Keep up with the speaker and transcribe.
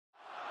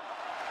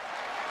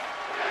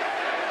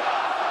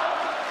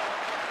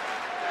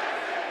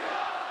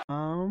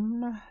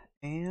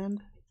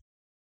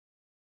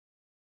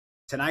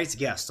Tonight's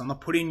guest on the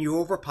Putting You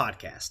Over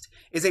podcast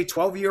is a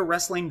 12-year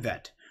wrestling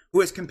vet who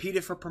has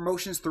competed for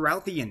promotions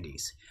throughout the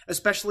Indies,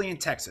 especially in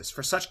Texas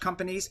for such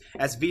companies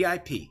as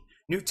VIP,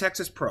 New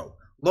Texas Pro,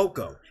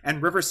 Loco,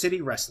 and River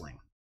City Wrestling.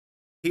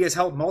 He has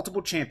held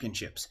multiple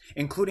championships,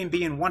 including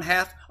being one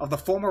half of the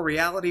former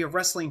Reality of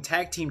Wrestling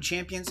Tag Team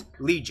Champions,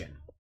 Legion.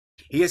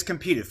 He has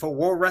competed for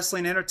World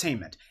Wrestling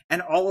Entertainment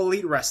and All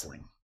Elite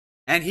Wrestling.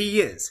 And he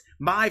is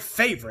my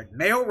favorite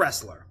male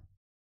wrestler.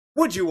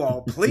 Would you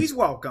all please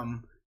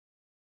welcome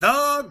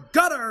the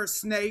Gutter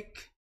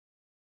Snake,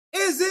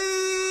 Izzy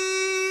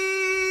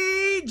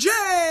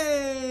James.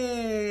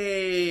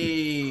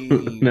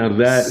 Now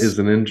that is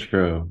an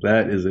intro.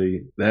 That is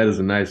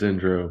a nice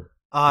intro.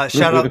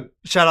 Shout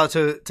out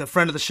to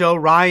friend of the show,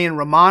 Ryan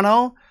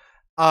Romano.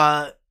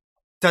 Does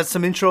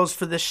some intros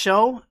for this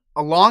show.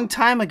 A long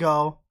time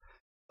ago,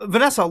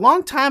 Vanessa,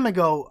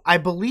 I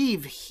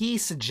believe he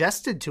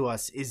suggested to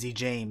us Izzy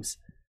James.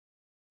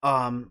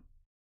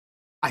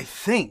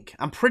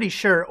 I'm pretty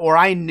sure, or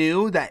I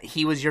knew that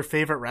he was your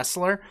favorite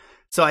wrestler.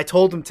 So I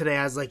told him today,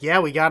 I was like, yeah,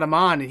 we got him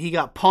on. And he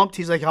got pumped.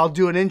 He's like, I'll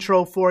do an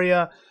intro for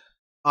you.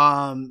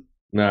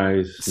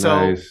 Nice.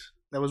 That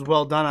was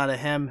well done out of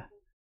him.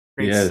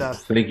 Great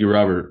stuff. Thank you,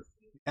 Robert.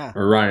 Yeah.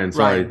 Or Ryan.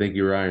 Sorry. Thank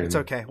you, Ryan. It's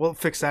okay. We'll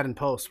fix that in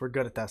post. We're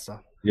good at that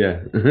stuff.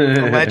 Yeah.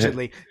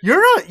 Allegedly.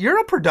 You're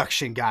a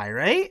production guy,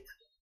 right?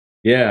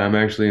 Yeah, I'm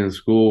actually in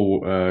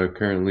school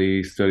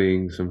currently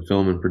studying some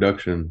film and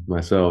production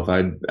myself.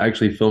 I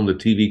actually filmed a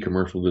TV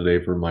commercial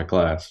today for my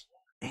class.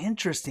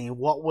 Interesting.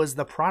 What was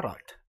the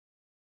product?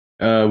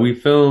 We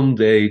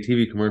filmed a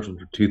TV commercial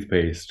for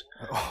toothpaste.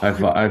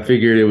 I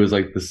figured it was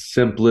like the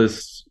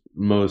simplest,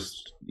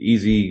 most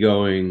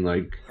easygoing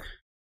like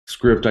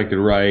script I could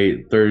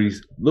write.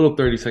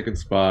 30-second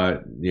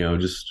spot. You know,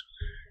 just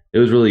it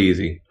was really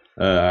easy.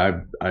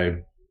 I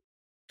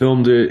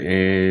filmed it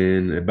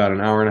in about an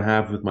hour and a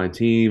half with my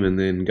team, and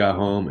then got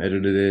home,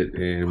 edited it,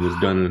 and was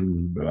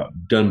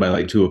done by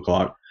like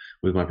 2:00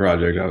 with my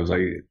project. I was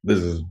like, "This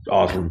is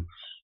awesome."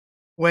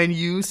 When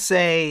you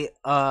say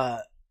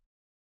a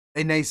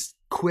nice,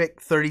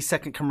 quick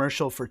 30-second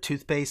commercial for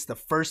toothpaste, the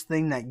first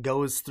thing that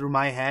goes through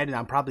my head, and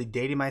I'm probably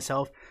dating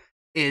myself,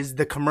 is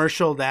the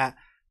commercial that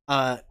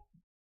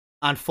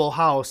on Full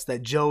House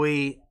that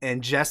Joey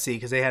and Jesse,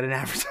 because they had an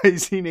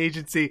advertising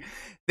agency,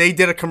 they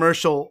did a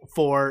commercial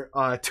for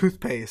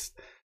toothpaste.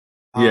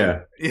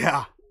 Yeah.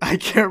 I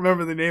can't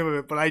remember the name of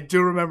it, but I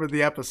do remember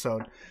the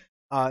episode.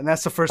 And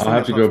that's the first I'll thing. I'll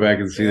have to go back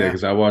and see that,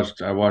 because I watched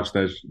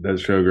that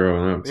show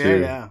growing up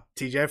too. Yeah.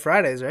 TGI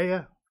Fridays, right?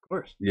 Yeah, of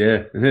course.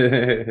 Yeah.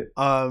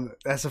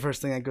 That's the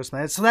first thing that goes to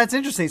my head. So that's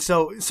interesting.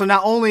 So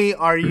not only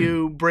are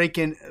you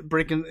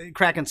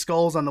cracking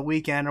skulls on the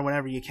weekend or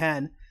whenever you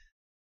can,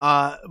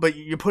 but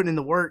you're putting in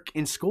the work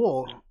in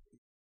school,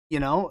 you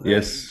know?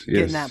 Yes.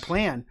 Getting that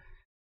plan.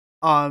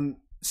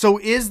 So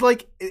is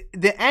like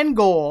the end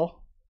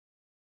goal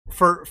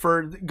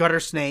for Gutter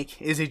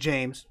Snake, Izzy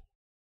James,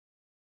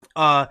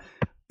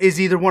 is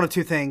either one of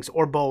two things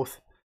or both.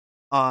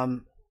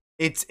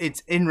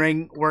 It's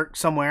in-ring work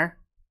somewhere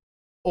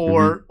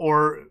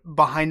or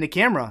behind the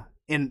camera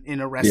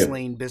in a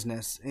wrestling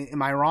business.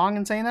 Am I wrong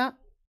in saying that?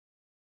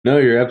 No,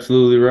 you're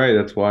absolutely right.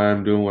 That's why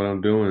I'm doing what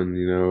I'm doing.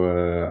 You know,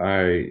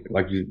 I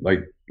like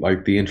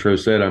the intro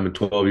said, I'm a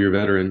 12-year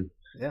veteran.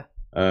 Yeah.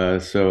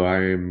 So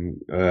I'm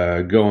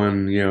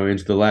going,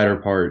 into the latter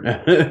part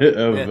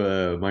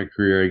of my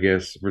career, I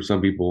guess, for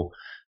some people,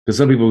 because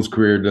some people's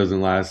career doesn't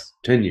last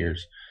 10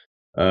 years.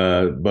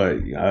 But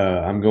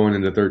I'm going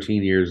into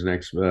 13 years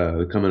next,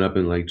 coming up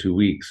in like 2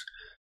 weeks.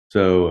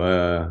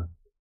 So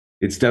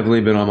it's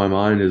definitely been on my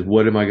mind is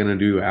what am I going to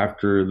do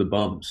after the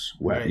bumps?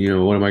 Right.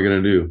 What am I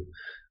going to do?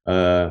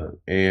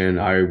 And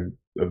I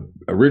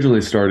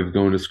originally started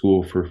going to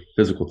school for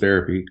physical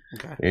therapy,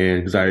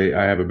 and because I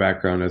have a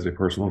background as a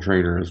personal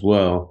trainer as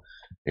well,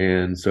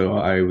 and so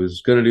I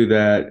was going to do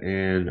that,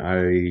 and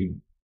I,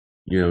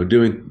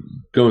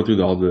 going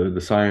through all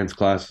the science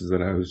classes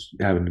that I was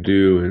having to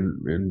do,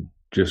 and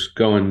just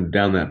going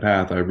down that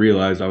path, I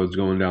realized I was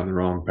going down the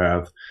wrong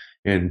path,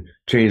 and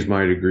changed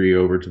my degree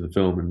over to the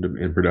film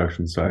and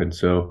production side.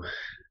 So.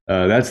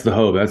 That's the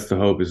hope. That's the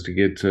hope is to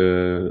get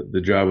to the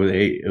job with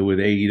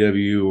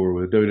AEW or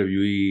with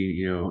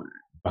WWE,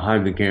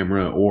 behind the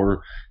camera,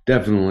 or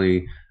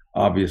definitely,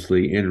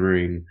 obviously, in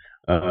ring,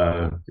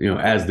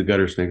 as the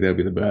Gutter Snake. That'd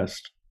be the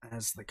best.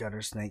 As the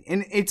Gutter Snake,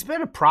 and it's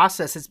been a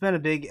process. It's been a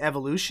big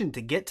evolution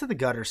to get to the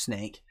Gutter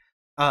Snake.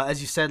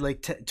 As you said,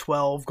 like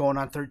 12 going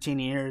on 13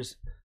 years.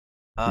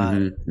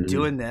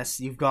 Doing this,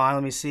 you've gone,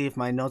 let me see if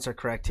my notes are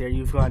correct here,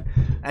 you've gone,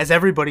 as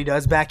everybody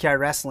does, backyard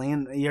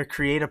wrestling. You're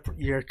create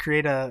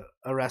a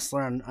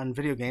wrestler on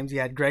video games. You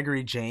had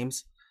Gregory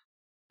James,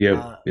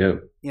 yep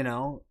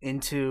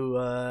into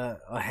a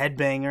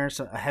headbanger,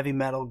 so a heavy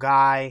metal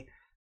guy,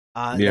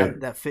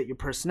 that fit your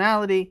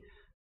personality,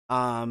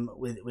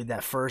 with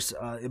that first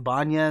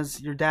Ibanez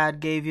your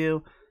dad gave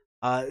you.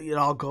 It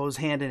all goes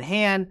hand in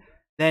hand,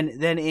 then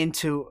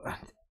into,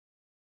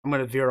 I'm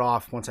going to veer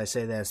off once I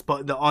say this,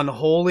 but the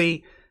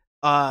unholy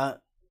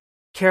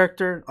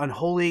character,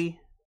 unholy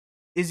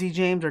Izzy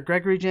James or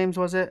Gregory James,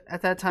 was it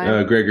at that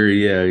time?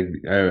 Gregory,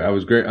 yeah. I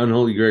was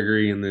Unholy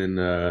Gregory, and then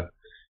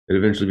it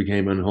eventually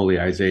became Unholy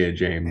Isaiah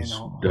James,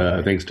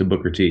 thanks to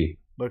Booker T.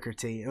 Booker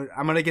T.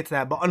 I'm going to get to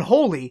that. But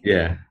Unholy,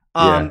 yeah.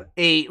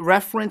 A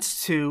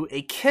reference to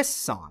a Kiss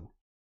song.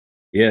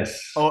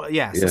 Yes. Oh,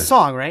 yeah. It's a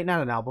song, right?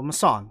 Not an album, a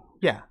song.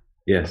 Yeah.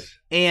 Yes.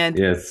 And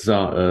it's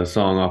a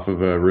song off of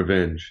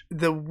Revenge.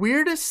 The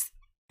weirdest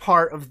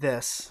part of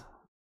this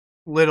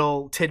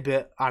little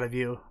tidbit out of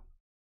you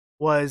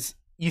was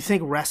you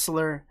think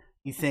wrestler,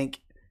 you think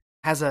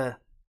has a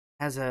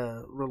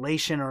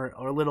relation or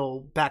a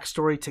little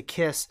backstory to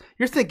Kiss.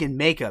 You're thinking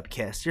makeup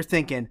Kiss. You're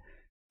thinking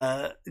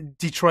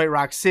Detroit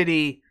Rock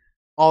City,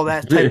 all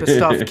that type of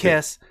stuff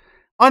Kiss.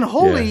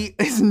 Unholy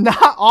is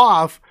not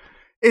off.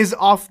 Is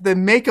off the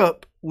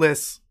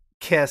makeup-less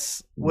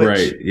Kiss, which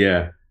right?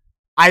 Yeah,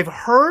 I've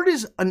heard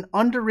is an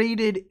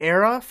underrated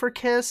era for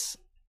Kiss.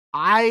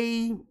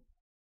 I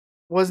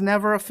was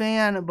never a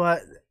fan,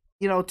 but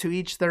to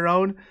each their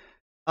own.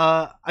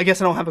 I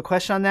guess I don't have a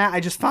question on that. I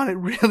just found it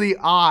really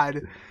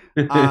odd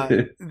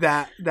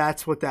that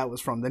that's what that was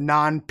from, the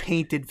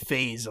non-painted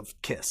phase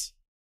of Kiss.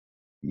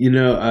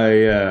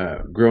 I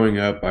growing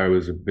up, I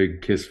was a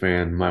big Kiss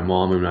fan. My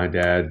mom and my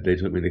dad, they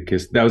took me to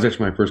Kiss. That was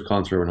actually my first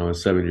concert when I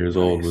was 7 years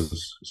old.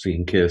 Was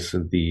seeing Kiss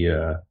at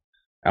the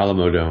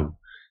Alamo Dome,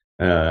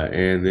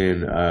 and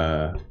then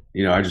I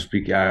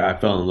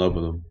fell in love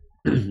with them.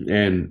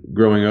 And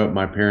growing up,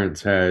 my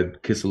parents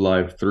had Kiss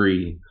Alive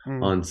 3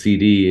 on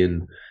CD,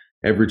 and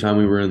every time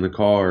we were in the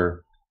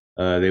car,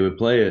 they would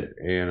play it.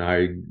 And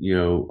I,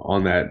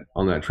 on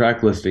that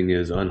track listing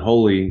is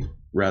Unholy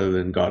rather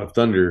than God of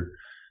Thunder.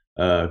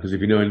 Because if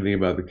you know anything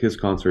about the Kiss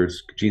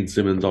concerts, Gene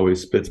Simmons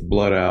always spits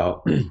blood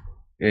out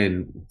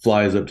and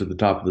flies up to the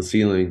top of the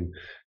ceiling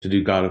to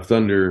do God of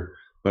Thunder.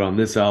 But on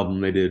this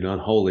album, they did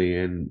Unholy,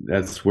 and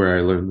that's where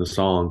I learned the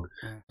song.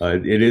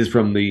 It is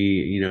from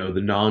the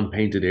the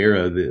non-painted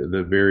era,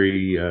 the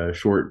very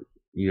short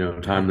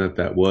time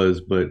that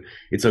was. But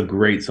it's a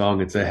great song.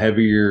 It's a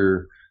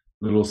heavier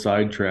little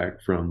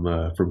sidetrack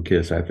from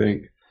Kiss, I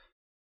think.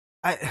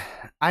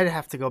 I'd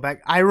have to go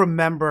back. I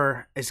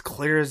remember as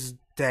clear as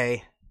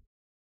day.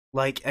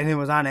 And it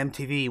was on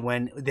MTV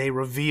when they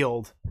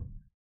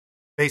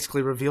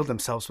basically revealed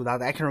themselves without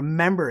that. I can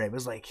remember it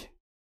was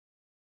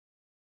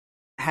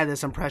had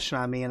this impression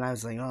on me, and I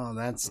was like, oh,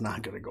 that's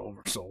not going to go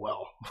over so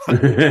well.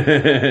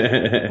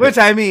 Which,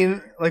 I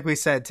mean, like we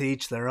said, to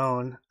each their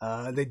own.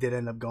 They did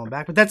end up going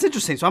back, but that's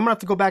interesting. So I'm going to have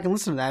to go back and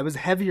listen to that. It was a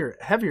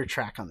heavier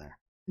track on there.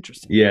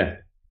 Interesting. Yeah,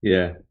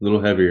 a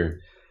little heavier.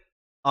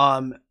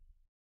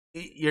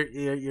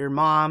 Your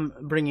mom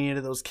bringing you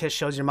to those Kiss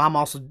shows. Your mom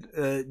also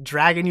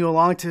dragging you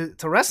along to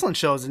wrestling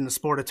shows in the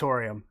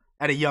Sportatorium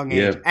at a young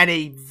age. At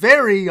a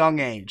very young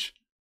age.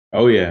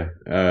 Oh yeah,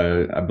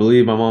 I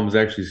believe my mom was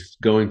actually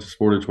going to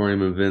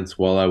Sportatorium events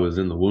while I was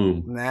in the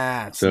womb.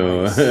 That's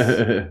nice.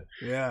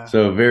 Yeah.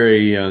 So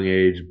very young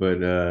age,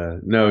 but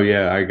no,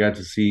 yeah, I got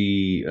to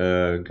see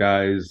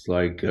guys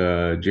like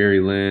Jerry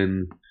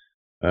Lynn,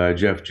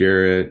 Jeff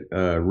Jarrett,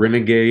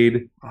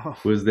 Renegade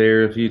was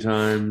there a few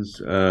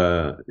times.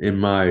 In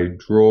my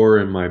drawer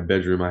in my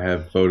bedroom, I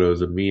have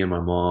photos of me and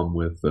my mom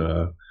with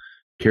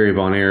Kerry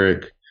Von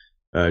Erich,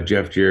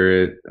 Jeff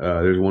Jarrett.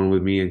 There's one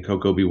with me and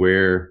Coco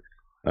Beware.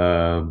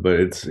 But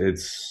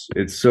it's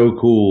so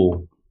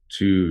cool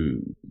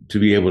to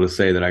be able to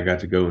say that I got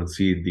to go and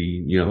see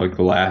the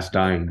the last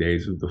dying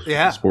days of the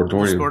Sportatorium.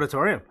 The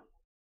Sportatorium.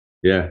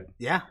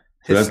 Yeah.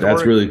 So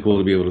that's really cool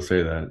to be able to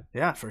say that.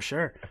 Yeah, for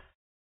sure.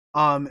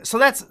 So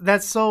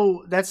that's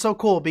so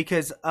cool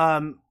because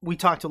we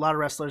talked to a lot of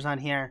wrestlers on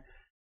here.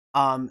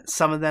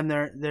 Some of them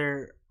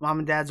their mom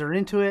and dads are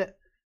into it.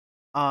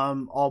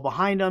 All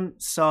behind them.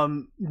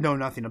 Some know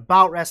nothing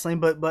about wrestling,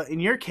 but in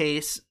your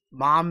case,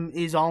 mom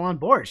is all on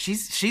board.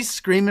 She's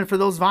screaming for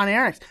those Von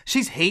Erichs.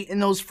 She's hating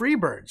those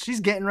Freebirds.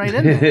 She's getting right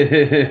in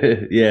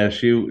there. Yeah,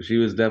 she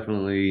was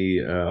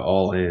definitely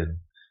all in.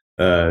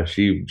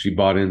 She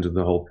bought into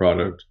the whole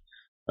product.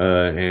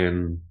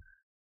 And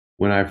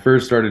when I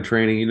first started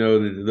training,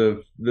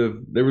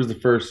 there was the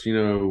first, she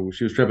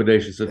was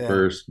trepidatious at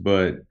first,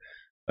 but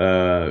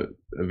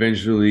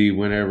eventually,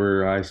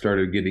 whenever I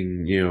started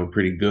getting,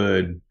 pretty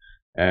good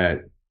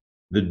at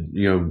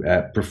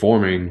at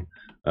performing,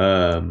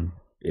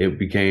 it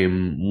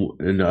became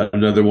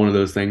another one of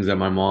those things that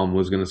my mom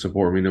was going to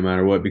support me no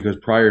matter what. Because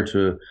prior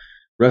to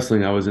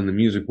wrestling, I was in the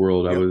music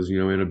world. I was,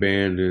 in a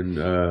band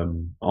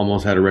and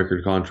almost had a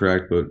record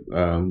contract, but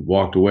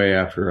walked away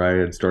after I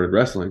had started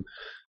wrestling.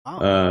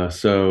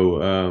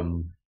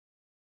 So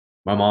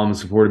my mom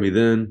supported me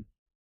then,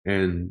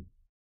 and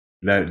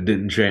that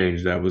didn't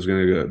change. That was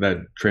going to go. That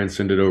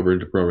transcended over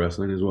into pro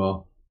wrestling as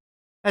well.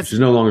 She's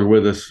no longer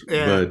with us,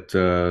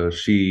 but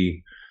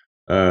she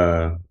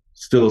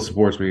still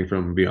supports me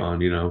from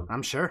beyond,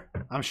 I'm sure.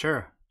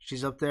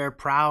 She's up there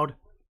proud,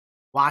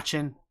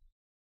 watching,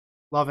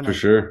 loving it. For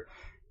sure.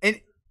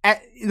 And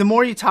the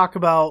more we talk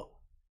about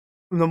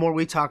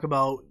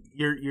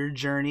your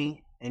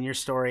journey and your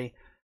story,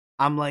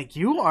 I'm like,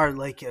 you are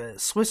like a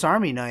Swiss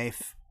Army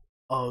knife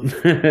of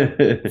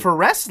for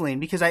wrestling,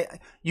 because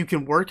you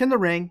can work in the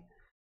ring,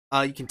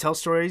 you can tell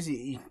stories,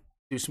 you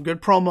do some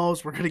good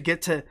promos. We're gonna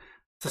get to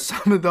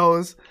some of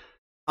those.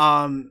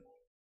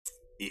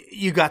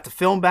 You got the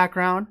film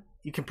background.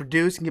 You can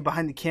produce and get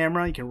behind the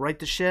camera. You can write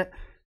the shit.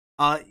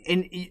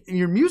 And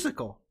you're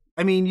musical.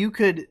 I mean, you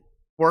could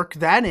work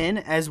that in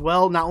as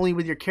well, not only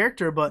with your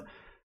character, but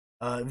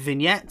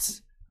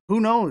vignettes. Who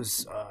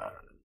knows?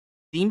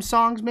 Theme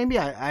songs, maybe?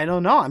 I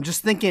don't know. I'm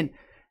just thinking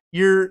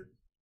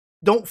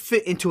don't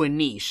fit into a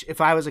niche.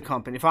 If I was a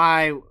company, if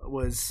I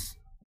was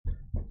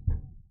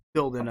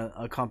building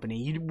a company,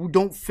 you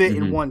don't fit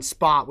in one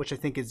spot, which I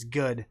think is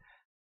good.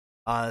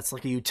 It's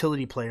like a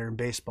utility player in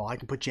baseball. I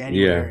can put you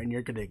anywhere and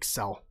you're going to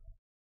excel.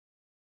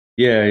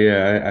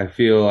 Yeah. I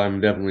feel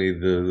I'm definitely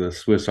the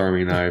Swiss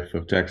Army knife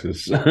of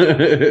Texas. Like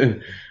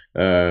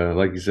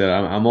you said,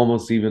 I'm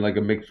almost even like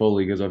a Mick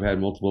Foley because I've had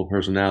multiple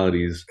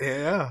personalities.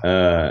 Yeah.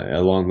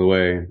 Along the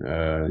way,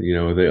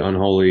 the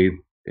Unholy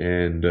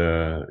and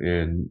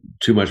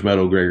Too Much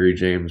Metal Gregory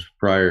James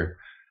prior,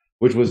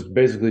 which was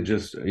basically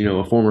just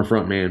a former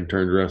frontman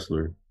turned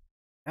wrestler.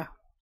 Yeah.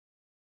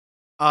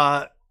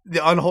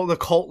 The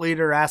cult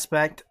leader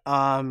aspect.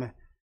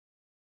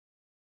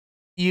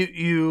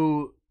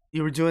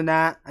 You were doing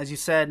that, as you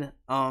said.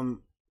 Lot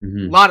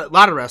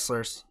of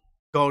wrestlers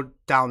go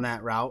down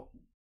that route,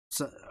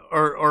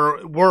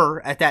 or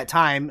were at that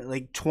time,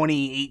 like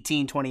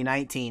 2018,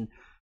 2019.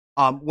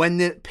 When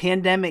the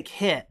pandemic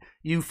hit,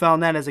 you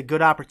found that as a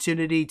good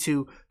opportunity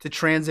to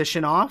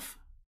transition off.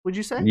 Would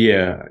you say?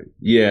 Yeah,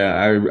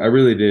 I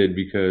really did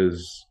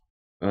because,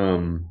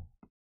 like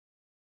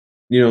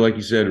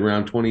you said,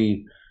 around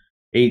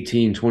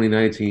 2018,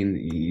 2019,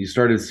 you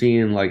started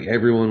seeing like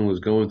everyone was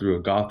going through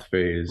a goth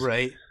phase.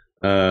 Right.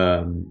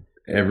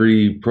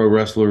 Every pro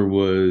wrestler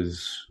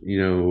was,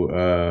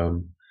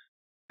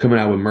 coming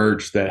out with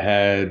merch that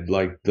had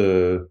like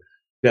the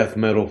death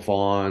metal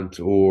font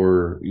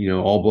or,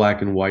 all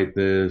black and white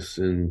this,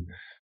 and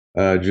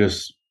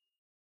just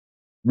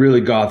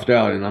really gothed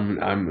out. And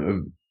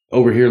I'm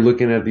over here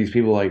looking at these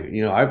people like,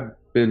 I've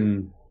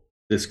been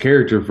this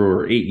character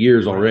for 8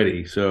 years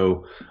already.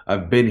 So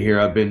I've been here,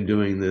 I've been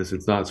doing this.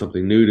 It's not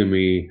something new to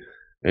me.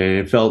 And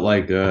it felt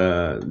like,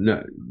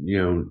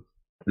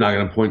 not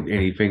going to point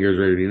any fingers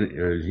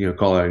or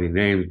call out any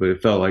names, but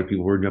it felt like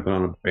people were jumping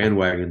on a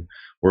bandwagon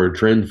or a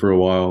trend for a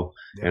while.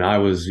 Yeah. And I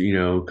was,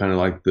 kind of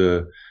like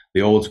the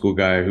old school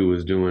guy who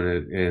was doing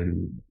it.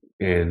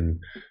 And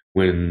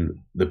when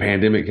the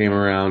pandemic came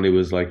around, it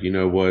was like,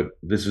 what,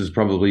 this is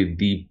probably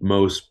the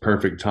most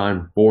perfect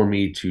time for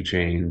me to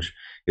change,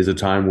 is a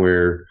time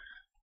where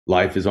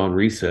life is on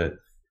reset.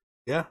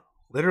 Yeah,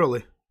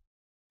 literally.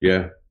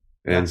 Yeah.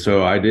 And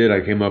so I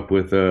came up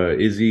with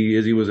Izzy.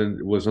 Izzy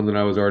was something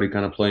I was already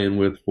kind of playing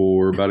with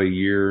for about a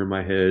year in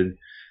my head.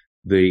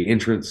 The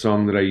entrance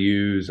song that I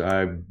use,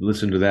 I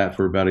listened to that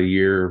for about a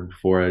year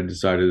before I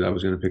decided I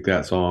was going to pick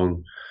that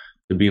song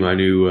to be my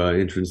new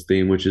entrance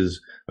theme, which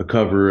is a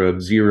cover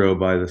of Zero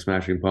by the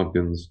Smashing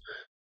Pumpkins.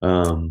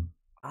 So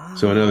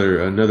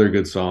another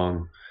good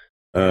song.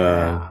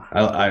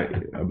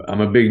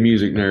 I'm a big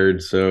music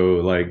nerd, so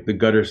like the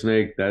Gutter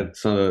Snake,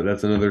 that's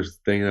another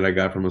thing that I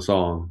got from a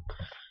song.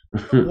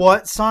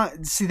 What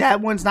song? See,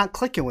 that one's not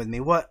clicking with me.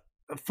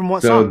 From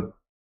what song?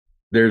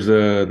 There's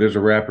a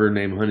rapper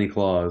named Honey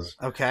Claus.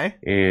 Okay.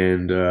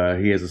 And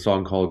he has a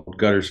song called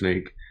Gutter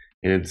Snake,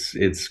 and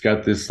it's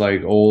got this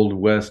like old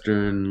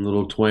Western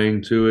little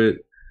twang to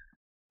it.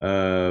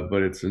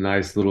 But it's a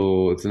nice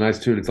tune.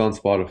 It's on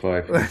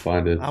Spotify if you can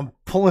find it. I'm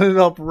pulling it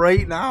up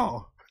right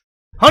now.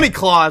 Honey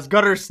Claus,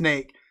 Gutter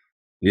Snake.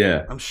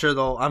 Yeah. I'm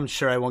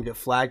sure I won't get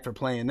flagged for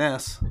playing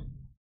this.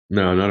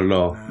 No, not at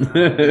all.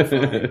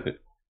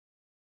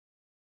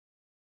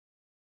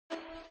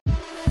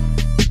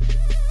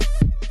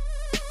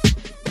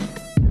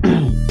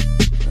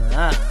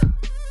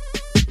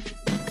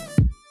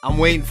 I'm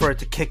waiting for it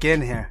to kick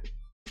in here.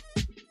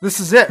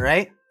 This is it,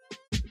 right?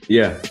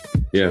 Yeah.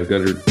 Let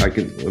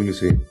me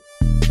see.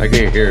 I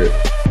can't hear it.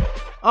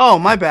 Oh,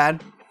 my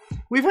bad.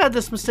 We've had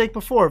this mistake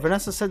before.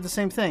 Vanessa said the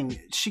same thing.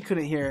 She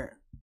couldn't hear it.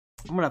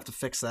 I'm gonna have to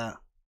fix that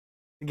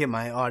to get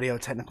my audio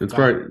technical. It's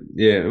probably,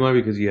 it might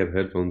be because you have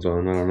headphones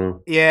on. I don't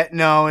know. Yeah,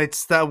 no,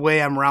 it's the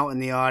way I'm routing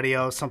the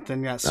audio.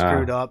 Something got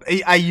screwed up.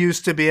 I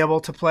used to be able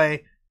to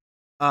play.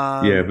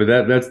 Yeah, but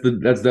that's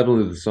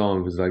definitely the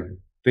song, because I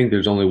think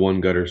there's only one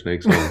Gutter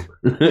Snake song.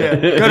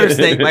 Yeah, Gutter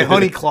Snake by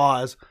Honey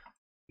Claus.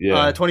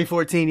 Yeah,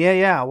 2014.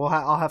 Yeah. Well,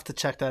 I'll have to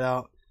check that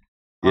out.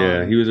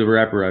 Yeah, he was a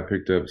rapper I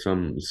picked up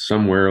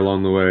somewhere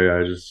along the way.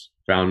 I just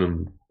found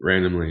him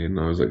randomly, and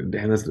I was like,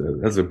 "Damn,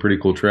 that's a pretty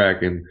cool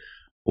track." And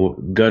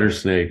Gutter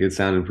Snake, it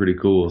sounded pretty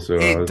cool. So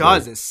it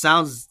does. Like, it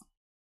sounds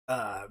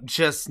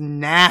just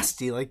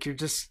nasty. Like you're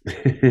just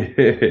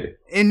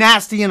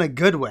nasty in a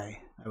good way.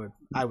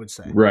 I would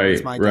say.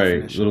 Right.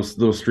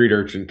 Little street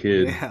urchin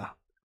kid. Yeah.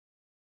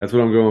 That's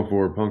what I'm going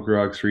for. Punk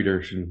rock street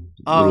urchin.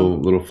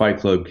 Little Fight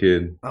Club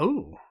kid.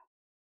 Oh,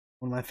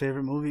 one of my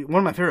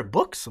favorite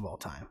books of all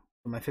time.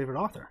 From my favorite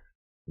author.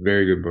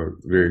 Very good book.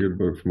 Very good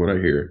book from what I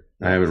hear.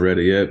 Yeah. I haven't read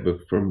it yet,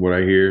 but from what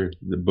I hear,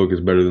 the book is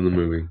better than the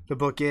movie. The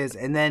book is.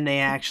 And then they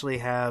actually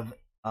have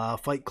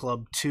Fight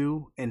Club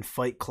 2 and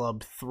Fight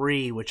Club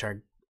 3, which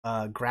are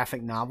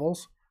graphic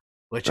novels,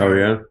 which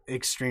are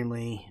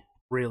extremely,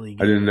 really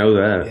good. I didn't know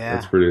that. Yeah.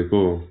 That's pretty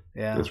cool.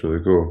 Yeah. That's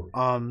really cool.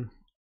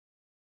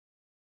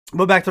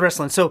 But back to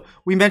wrestling. So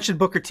we mentioned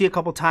Booker T a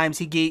couple times.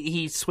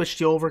 He switched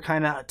you over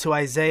kind of to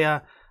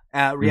Isaiah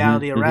at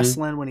Reality of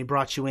Wrestling when he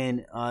brought you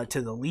in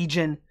to the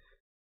Legion.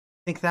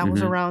 I think that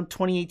was around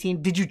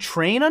 2018. Did you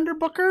train under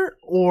Booker,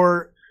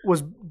 or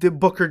was the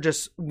Booker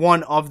just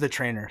one of the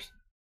trainers?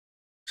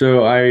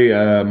 So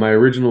my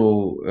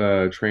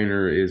original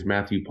trainer is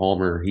Matthew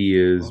Palmer. He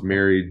is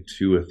married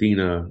to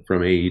Athena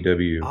from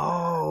AEW.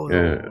 Oh,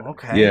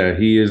 okay. Yeah,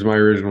 he is my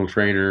original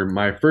trainer.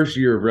 My first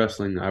year of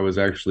wrestling, I was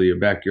actually a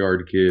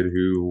backyard kid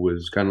who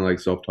was kind of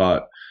like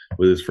self-taught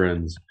with his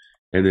friends.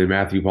 And then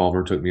Matthew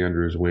Palmer took me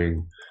under his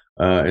wing.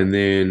 And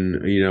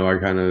then, I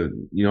kind of,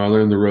 I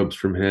learned the ropes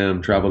from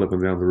him, traveled up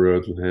and down the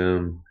roads with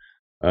him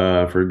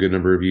for a good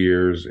number of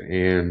years.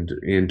 And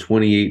in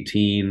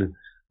 2018,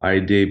 I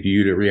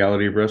debuted at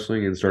Reality of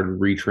Wrestling and started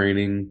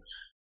retraining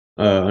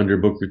under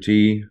Booker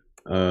T.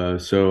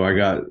 So I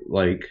got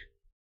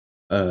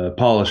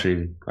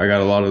polishing. I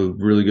got a lot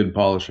of really good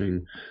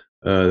polishing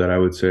that I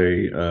would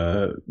say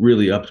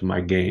really upped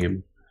my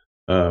game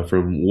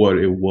from what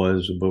it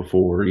was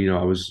before.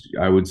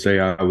 I would say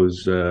I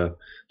was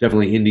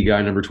definitely indie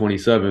guy number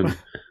 27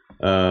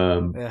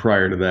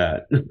 prior to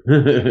that.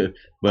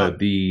 But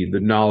the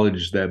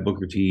knowledge that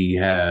Booker T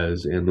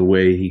has and the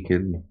way he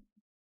can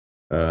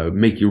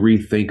make you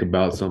rethink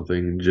about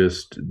something,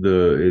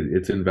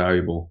 it's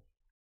invaluable.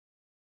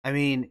 I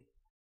mean,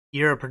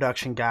 you're a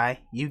production guy.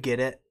 You get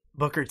it.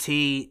 Booker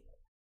T,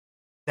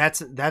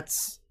 that's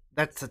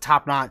a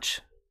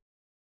top-notch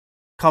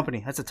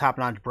company. That's a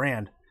top-notch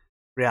brand.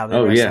 Reality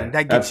Wrestling. Yeah,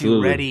 that gets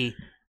absolutely. You ready.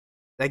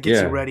 That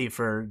gets you ready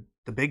for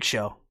the big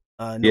show.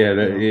 He's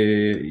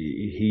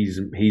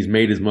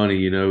made his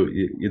money.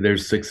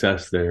 There's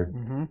success there.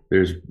 Mm-hmm.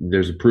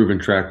 There's a proven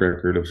track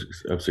record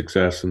of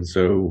success, and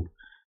so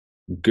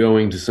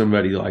going to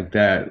somebody like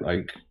that,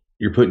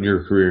 you're putting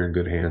your career in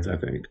good hands, I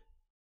think.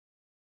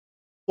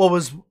 What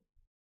was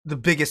the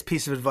biggest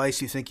piece of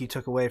advice you think you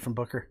took away from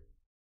Booker?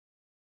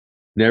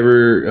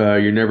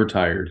 You're never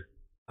tired.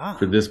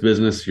 For this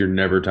business, you're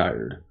never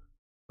tired.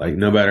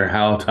 No matter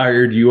how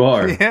tired you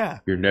are,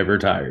 you're never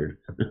tired.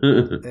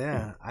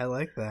 Yeah, I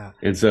like that.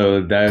 And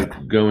so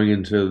that going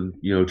into,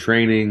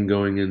 training,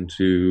 going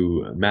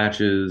into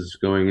matches,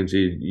 going into,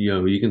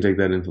 you can take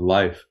that into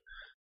life.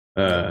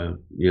 Tackle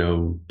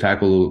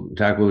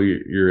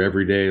your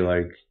everyday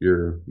like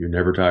you're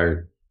never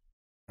tired.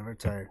 Never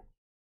tired.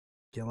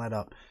 Can't let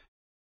up.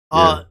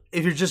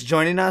 If you're just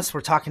joining us,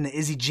 we're talking to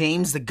Izzy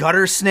James, the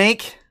gutter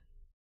snake.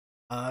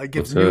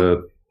 Gives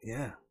new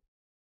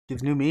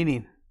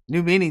meaning.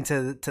 New meaning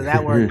to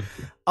that word.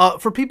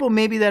 For people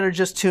maybe that are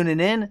just tuning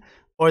in,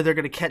 or they're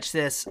going to catch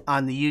this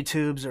on the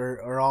YouTubes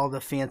or all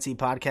the fancy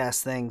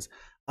podcast things.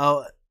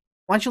 Why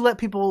don't you let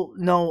people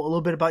know a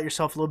little bit about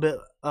yourself, a little bit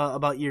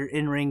about your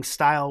in-ring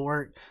style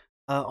work,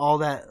 all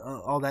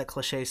that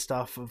cliche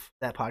stuff of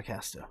that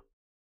podcast too.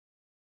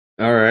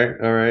 All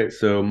right.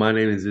 So my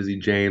name is Izzy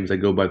James. I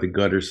go by the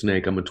Gutter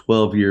Snake. I'm a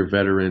 12-year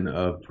veteran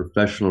of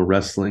professional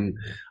wrestling.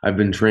 I've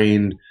been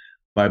trained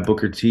by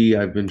Booker T.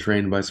 I've been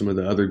trained by some of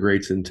the other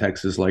greats in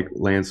Texas, like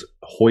Lance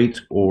Hoyt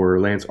or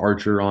Lance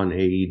Archer on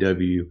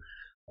AEW.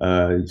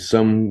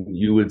 Some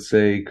you would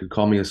say could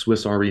call me a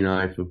Swiss Army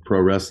knife of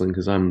pro wrestling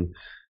because I'm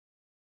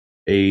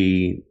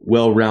a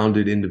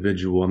well-rounded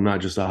individual. I'm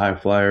not just a high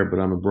flyer, but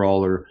I'm a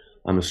brawler.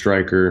 I'm a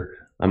striker.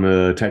 I'm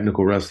a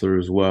technical wrestler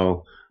as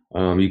well.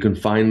 You can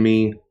find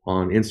me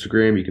on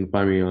Instagram. You can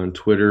find me on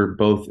Twitter,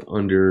 both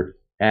under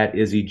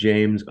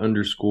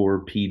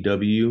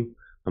 @IzzyJames_PW.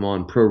 I'm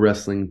on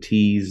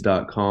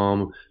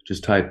ProWrestlingTees.com.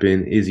 Just type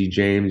in Izzy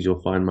James.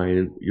 You'll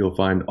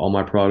find all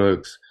my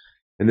products.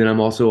 And then I'm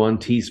also on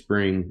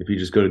Teespring. If you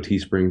just go to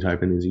Teespring,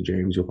 type in Izzy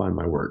James, you'll find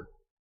my work.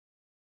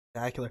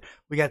 Spectacular.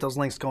 We got those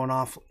links going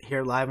off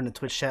here live in the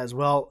Twitch chat as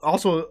well.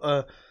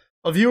 Also,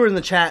 a viewer in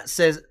the chat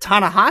says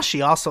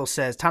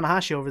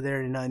Tanahashi over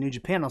there in New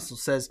Japan also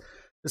says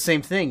the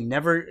same thing.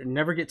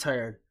 Never get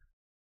tired.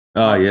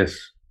 Yes.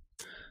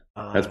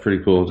 That's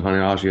pretty cool.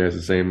 Tanahashi has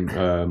the same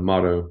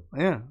motto.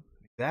 Yeah,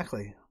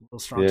 exactly. A little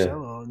strong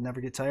solo,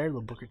 never get tired. A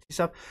little Booker T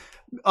stuff.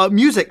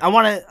 Music. I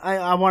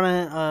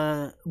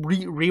wanna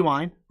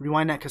rewind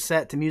that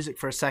cassette to music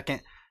for a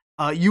second.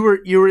 You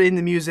were in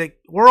the music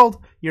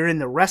world. You're in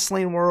the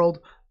wrestling world.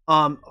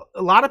 A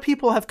lot of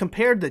people have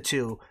compared the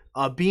two.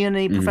 Being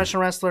a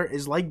professional wrestler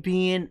is like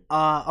being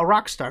a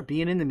rock star,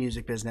 being in the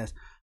music business.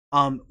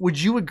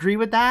 Would you agree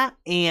with that?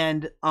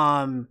 And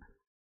how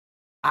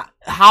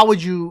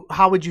would you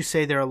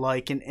say they're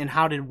alike, and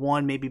how did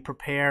one maybe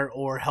prepare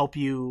or help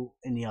you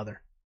in the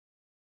other?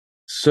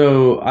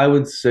 So I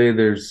would say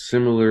they're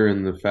similar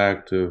in the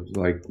fact of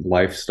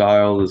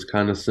lifestyle is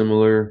kind of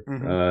similar.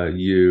 Mm-hmm.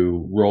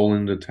 You roll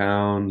into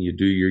town, you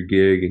do your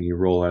gig, and you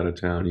roll out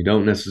of town. You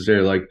don't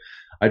necessarily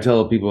I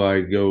tell people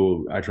I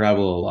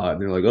travel a lot,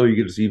 and they're like, "Oh, you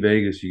get to see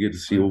Vegas, you get to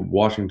see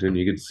Washington,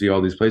 you get to see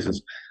all these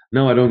places."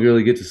 No, I don't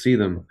really get to see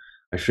them.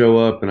 I show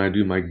up and I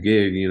do my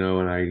gig,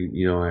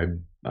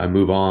 and I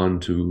move on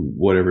to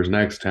whatever's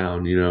next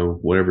town,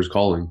 whatever's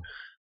calling.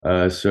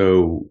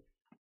 So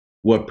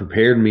what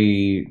prepared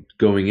me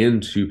going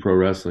into pro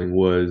wrestling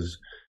was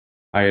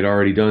I had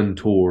already done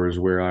tours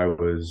where I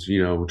was,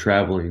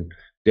 traveling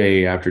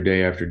day after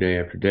day after day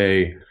after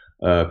day,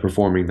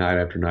 performing night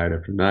after night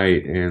after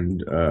night,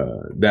 and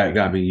that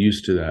got me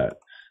used to that.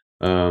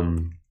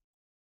 Um,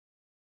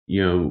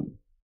 you know,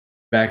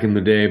 back in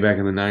the day, back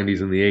in the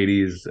 '90s and the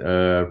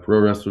 '80s, pro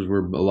wrestlers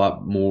were a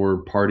lot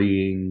more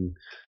partying.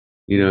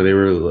 They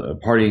were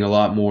partying a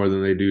lot more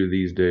than they do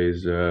these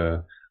days.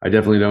 I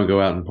definitely don't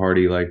go out and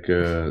party like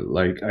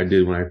I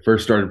did when I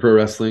first started pro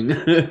wrestling.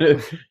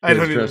 I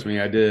don't Trust me,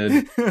 I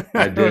did.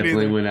 I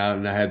definitely went out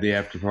and I had the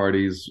after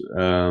parties.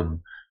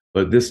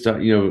 But this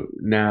time,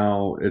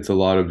 now it's a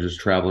lot of just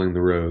traveling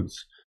the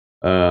roads,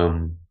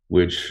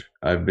 which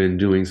I've been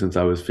doing since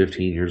I was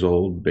 15 years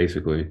old,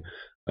 basically.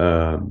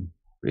 Being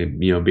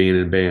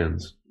in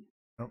bands.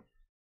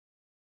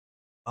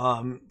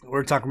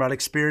 We're talking about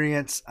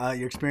experience.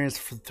 Your experience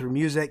through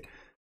music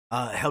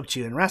helped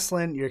you in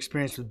wrestling. Your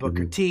experience with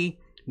Booker T,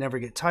 never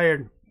get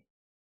tired.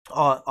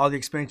 All the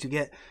experience you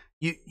get.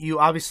 You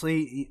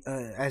obviously,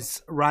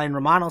 as Ryan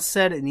Romano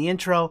said in the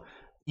intro,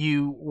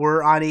 you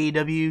were on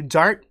AEW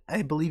Dart.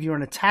 I believe you were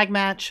in a tag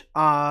match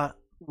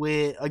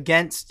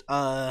against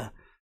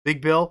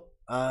Big Bill,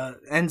 not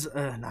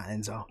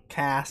Enzo,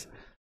 Cass.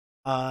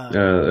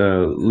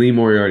 Lee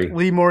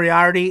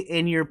Moriarty,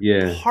 and your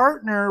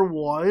partner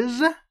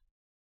was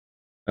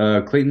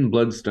Clayton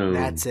Bloodstone.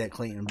 That's it,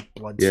 Clayton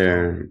Bloodstone.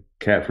 Yeah,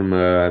 cat from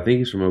I think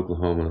he's from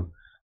Oklahoma.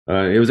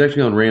 It was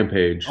actually on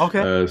Rampage.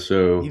 Okay,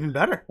 so even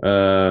better.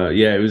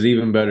 Yeah, it was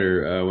even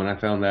better when I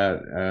found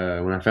that.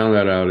 When I found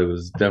that out, it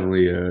was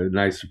definitely a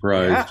nice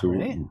surprise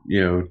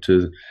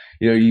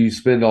you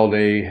spend all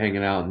day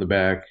hanging out in the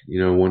back,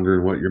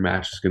 wondering what your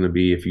match is going to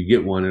be if you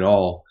get one at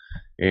all.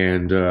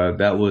 And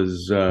that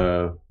was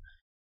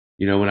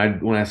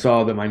when I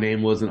saw that my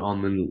name wasn't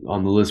on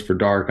the list for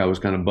Dark, I was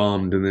kind of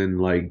bummed. And then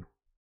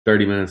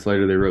 30 minutes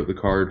later, they wrote the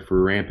card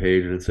for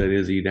Rampage and it said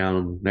Izzy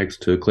down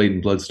next to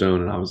Clayton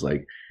Bloodstone, and I was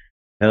like,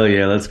 hell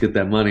yeah, let's get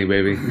that money,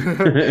 baby.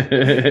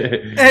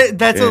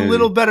 That's a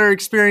little better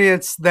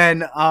experience than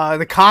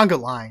the conga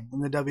line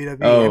in the WWE.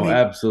 Oh,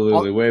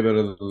 absolutely, way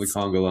better than the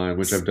conga line,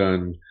 which I've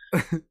done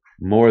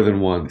more than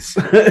once.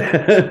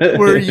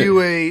 Were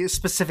you a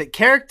specific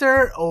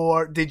character,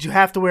 or did you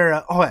have to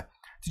wear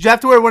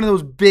one of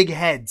those big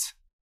heads?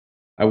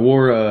 I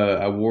wore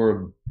a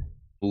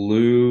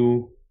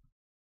blue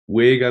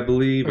wig, I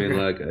believe, and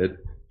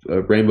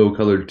a rainbow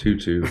colored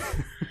tutu.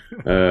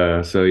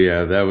 So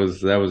yeah, that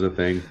was a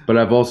thing. But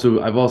I've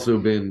also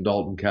been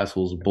Dalton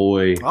Castle's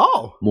boy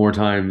more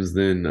times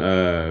than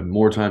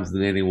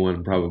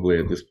anyone probably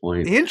at this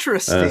point.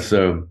 Interesting.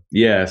 So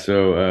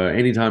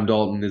anytime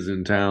Dalton is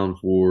in town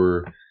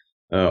for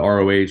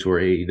ROH or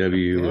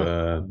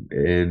AEW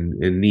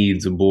and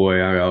needs a boy,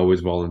 I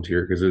always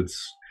volunteer because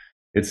it's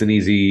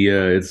easy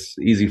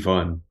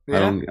fun.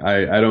 Yeah.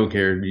 I don't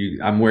care.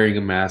 I'm wearing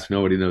a mask.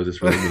 Nobody knows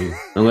it's really me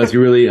unless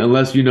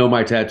you know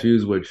my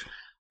tattoos, which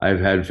I've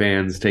had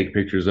fans take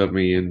pictures of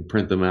me and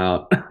print them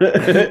out.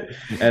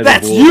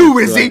 That's you,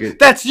 Izzy.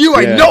 That's you.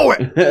 Yeah. I know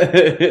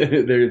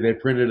it. They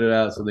printed it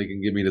out so they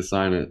can get me to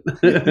sign it.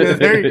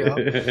 There you go.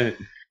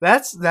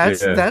 That's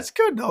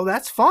good though.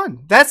 That's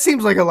fun. That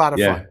seems like a lot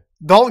of fun.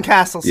 Dalton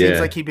Castle seems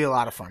like he'd be a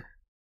lot of fun.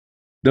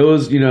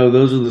 Those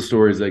are the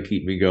stories that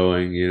keep me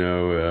going.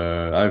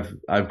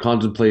 I've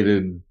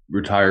contemplated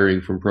retiring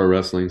from pro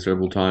wrestling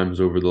several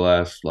times over the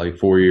last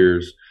 4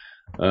 years.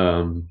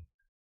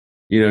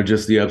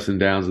 Just the ups and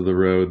downs of the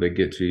road that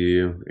get to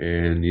you,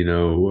 and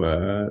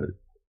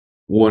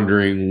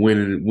wondering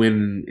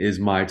when is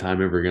my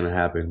time ever going to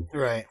happen.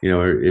 Right.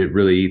 It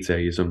really eats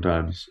at you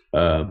sometimes.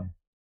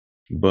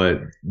 But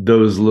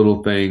those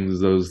little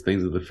things, those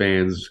things that the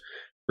fans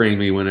bring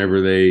me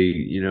whenever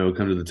they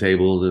come to the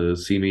table to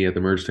see me at the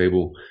merch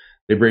table,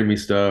 they bring me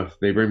stuff.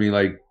 They bring me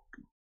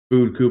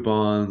food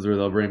coupons, or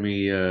they'll bring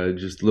me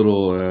just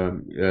little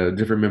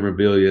different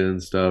memorabilia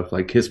and stuff,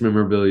 like Kiss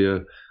memorabilia.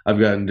 I've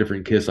gotten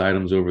different Kiss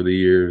items over the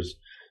years,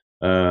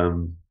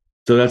 so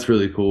that's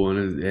really cool,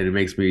 and it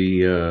makes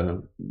me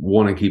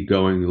want to keep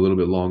going a little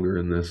bit longer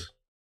in this.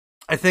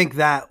 I think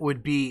that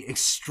would be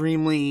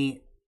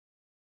extremely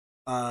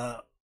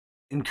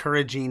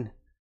encouraging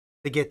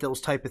to get those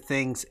type of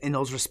things and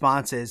those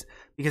responses,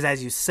 because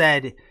as you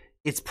said,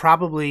 it's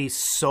probably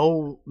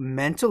so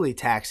mentally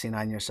taxing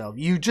on yourself.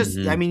 You just,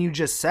 you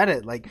just said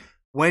it.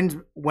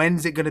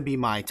 When's it going to be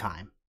my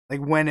time?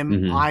 When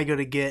am I going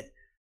to get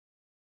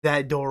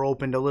that door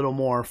opened a little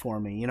more for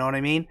me? You know what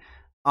I mean?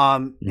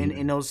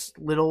 And those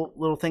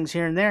little things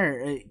here and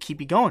there keep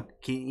you going.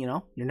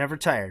 You're never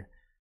tired.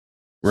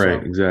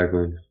 Right. So,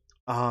 exactly.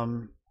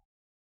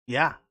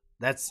 Yeah,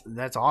 that's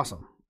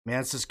awesome, man.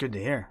 It's just good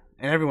to hear.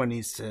 And everyone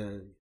needs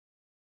to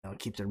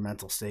keep their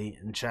mental state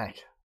in check.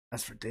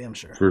 That's for damn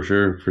sure. For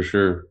sure.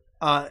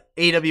 AW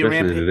Especially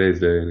Rampage. in today's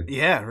day.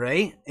 Yeah,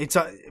 right. It's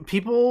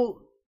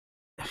people.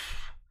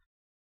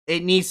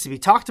 It needs to be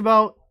talked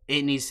about.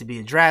 It needs to be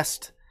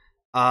addressed,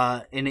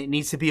 and it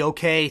needs to be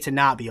okay to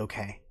not be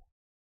okay.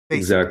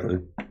 Basically. Exactly.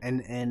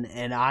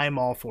 And I'm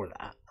all for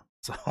that.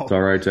 So it's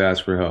all right to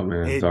ask for help,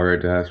 man. It's all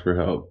right to ask for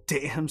help.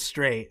 Damn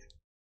straight.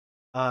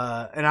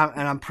 And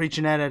I'm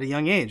preaching that at a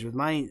young age with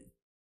my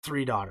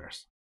 3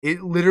 daughters.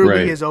 It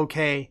literally is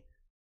okay.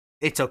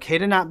 It's okay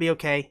to not be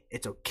okay.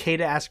 It's okay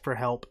to ask for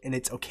help, and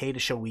it's okay to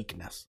show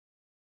weakness.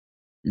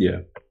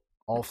 Yeah.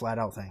 All flat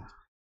out things.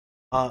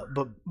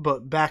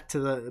 But back to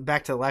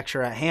the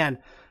lecture at hand.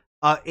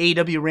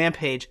 AEW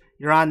Rampage,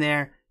 you're on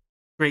there,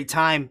 great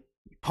time,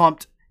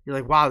 pumped. You're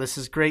like, wow, this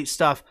is great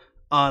stuff.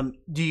 Do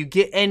you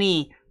get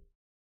any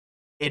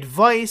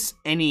advice,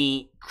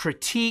 any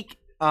critique,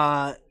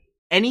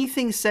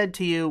 anything said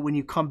to you when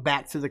you come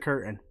back through the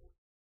curtain?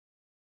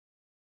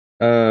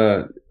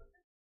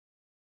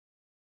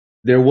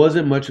 There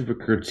wasn't much of a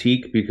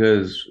critique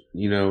because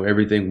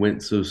everything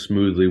went so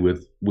smoothly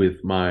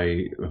with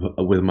my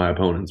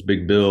opponents.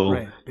 Big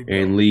Bill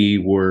and Lee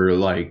were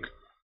like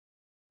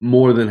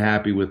more than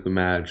happy with the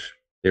match.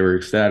 They were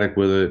ecstatic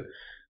with it.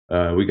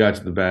 We got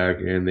to the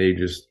back and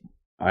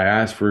I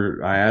asked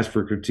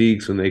for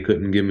critiques and they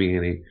couldn't give me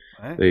any.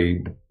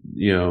 Right.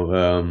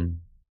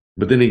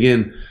 But then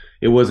again,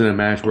 it wasn't a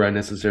match where I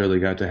necessarily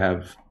got to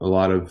have a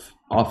lot of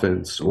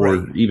offense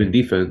or even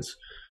defense.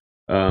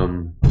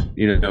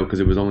 Because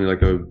it was only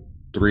like a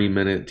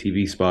 3-minute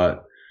TV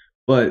spot,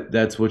 but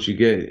that's what you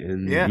get,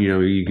 and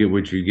you get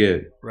what you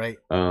get. Right.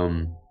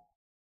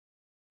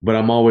 But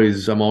I'm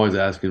always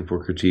asking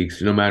for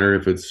critiques, no matter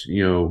if it's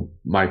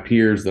my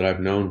peers that I've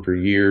known for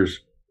years,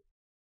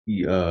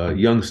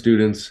 young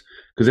students,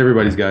 because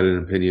everybody's got an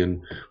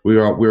opinion. We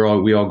all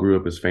grew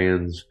up as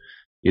fans.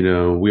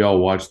 We all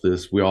watch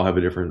this. We all have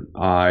a different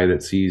eye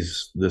that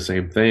sees the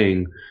same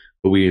thing,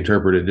 but we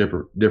interpret it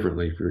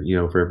differently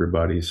for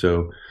everybody.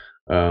 So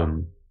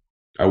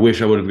I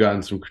wish I would have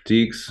gotten some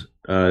critiques.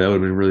 That would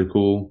have been really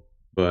cool.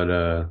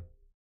 But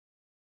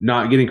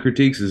not getting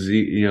critiques is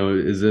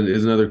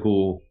another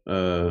cool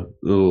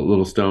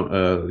little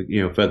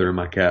stone feather in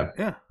my cap.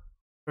 Yeah,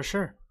 for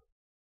sure.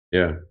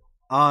 Yeah.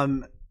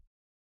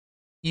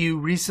 You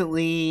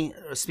recently,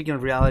 speaking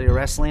of reality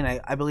wrestling,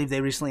 I believe they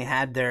recently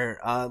had their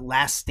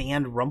Last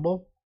Stand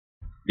Rumble.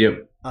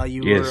 Yep.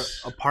 You were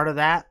a part of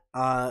that.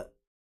 I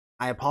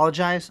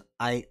apologize.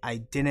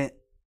 I didn't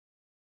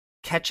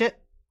catch it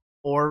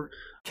or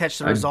catch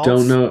the results.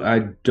 I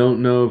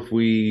don't know if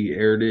we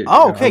aired it.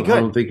 Oh, okay, good.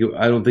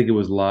 I don't think it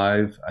was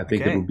live. I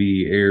think it will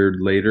be aired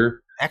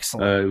later.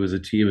 Excellent. It was a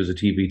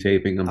TV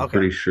taping. I'm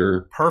pretty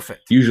sure.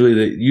 Perfect.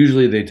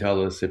 Usually they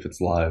tell us if it's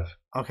live.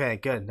 Okay,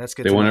 good. That's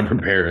good. They want to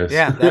prepare us.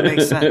 Yeah, that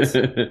makes sense.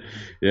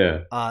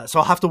 Yeah. So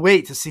I'll have to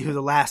wait to see who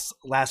the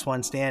last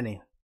one standing.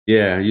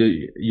 Yeah,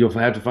 you'll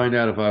have to find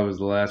out if I was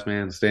the last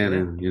man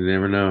standing. Yeah. You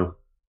never know.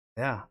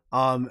 Yeah.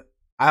 I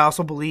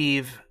also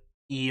believe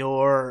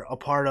you're a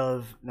part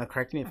of, now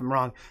correct me if I'm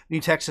wrong, New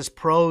Texas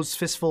Pro's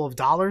Fistful of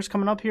Dollars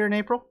coming up here in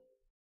April?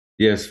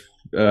 Yes.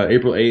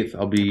 April 8th,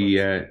 I'll be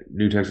at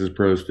New Texas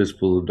Pro's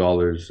Fistful of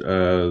Dollars.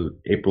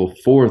 April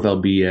 4th,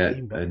 I'll be at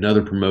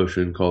another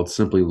promotion called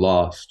Simply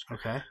Lost.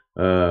 Okay.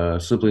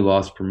 Simply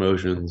Lost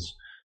Promotions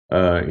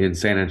in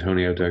San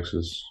Antonio,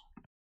 Texas.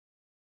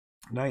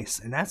 Nice.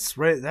 And that's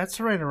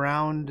right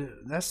around,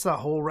 that's the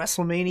whole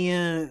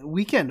WrestleMania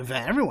weekend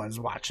event. Everyone's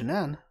watching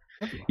then.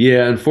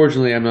 Yeah,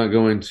 unfortunately I'm not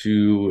going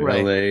to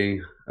LA.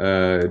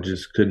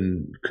 Just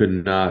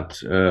could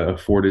not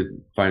afford it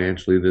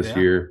financially this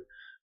year.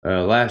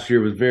 Last year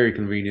was very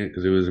convenient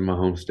because it was in my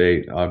home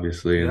state,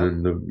 obviously, and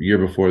then the year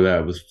before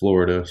that was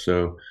Florida,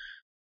 so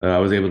I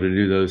was able to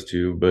do those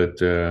two. But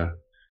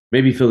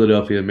maybe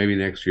Philadelphia, maybe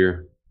next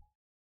year.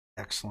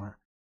 Excellent.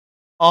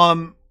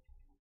 I'm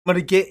gonna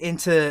get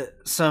into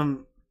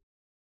some,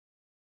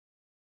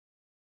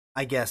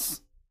 I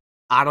guess,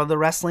 out of the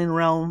wrestling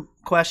realm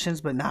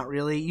questions, but not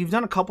really. You've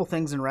done a couple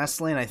things in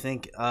wrestling I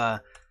think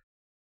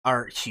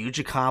are huge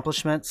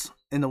accomplishments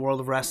in the world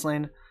of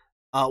wrestling.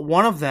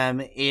 One of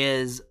them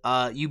is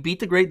you beat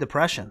the Great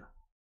Depression.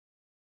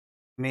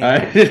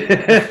 I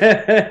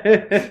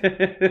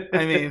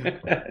mean,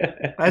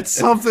 that's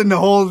something to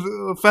hold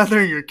a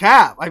feather in your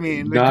cap. I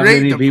mean, not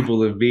many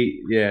people have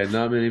beaten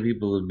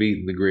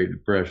the Great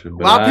Depression.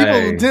 But a lot of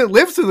people didn't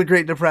live through the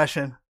Great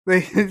Depression.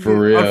 For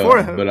real,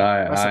 but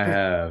I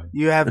have.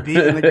 You have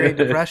beaten the Great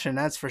Depression,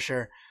 that's for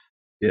sure.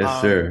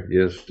 Yes, sir.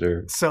 Yes,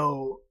 sir.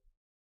 So,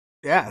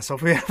 yeah. So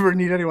if we ever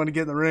need anyone to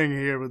get in the ring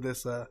here with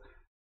this, quote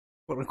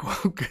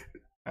unquote.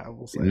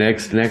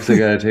 Next, I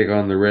got to take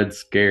on the Red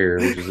Scare,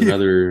 which is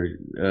another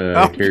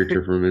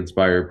character from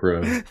Inspire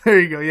Pro. There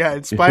you go. Yeah,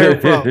 Inspire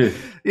Pro.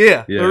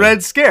 Yeah, the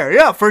Red Scare.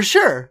 Yeah, for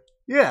sure.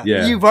 Yeah.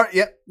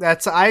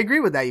 I agree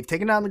with that. You've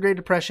taken down the Great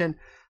Depression.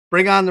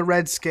 Bring on the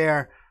Red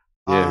Scare.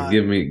 Yeah,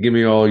 give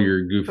me all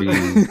your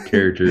goofy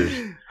characters.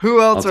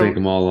 Who else? I'll take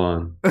them all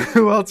on.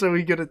 Who else are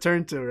we gonna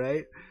turn to?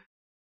 Right.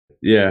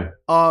 Yeah.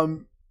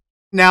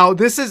 Now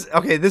this is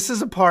okay. This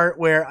is a part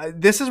where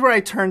I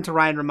turned to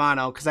Ryan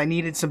Romano because I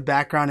needed some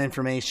background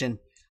information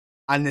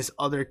on this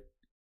other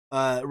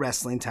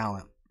wrestling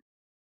talent.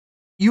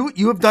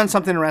 You have done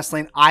something in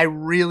wrestling I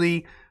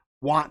really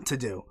want to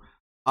do,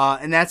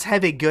 and that's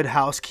have a good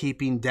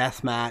housekeeping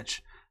death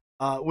match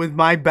with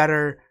my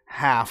better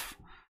half.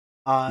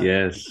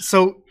 Yes.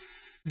 So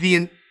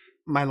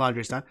my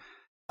laundry's done.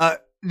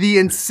 The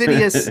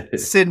Insidious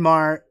Sid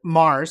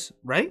Mars,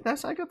 right?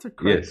 I got the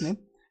correct name.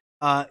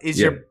 Is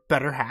your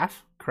better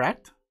half,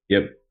 correct?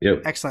 Yep.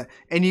 Excellent.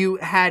 And you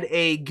had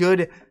a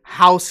good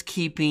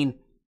housekeeping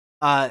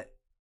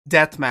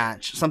death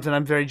match. Something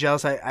I'm very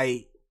jealous.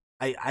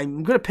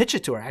 I'm gonna pitch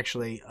it to her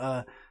actually.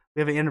 We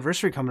have an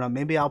anniversary coming up.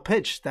 Maybe I'll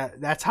pitch that.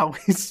 That's how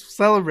we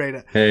celebrate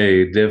it.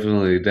 Hey,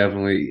 definitely.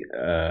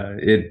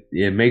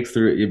 It makes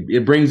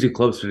it brings you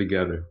closer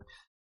together.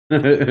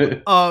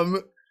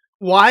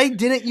 Why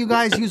didn't you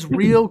guys use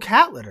real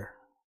cat litter?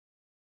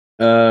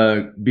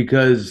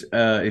 Because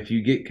if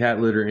you get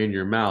cat litter in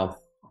your mouth,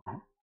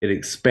 it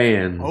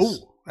expands.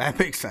 Oh, that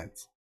makes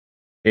sense.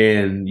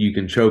 And you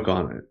can choke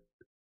on it.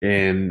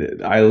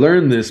 And I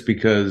learned this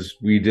because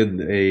we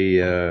did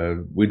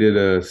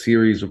a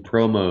series of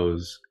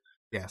promos.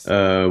 Yes.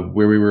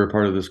 Where we were a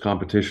part of this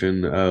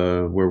competition,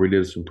 where we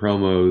did some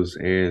promos,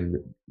 and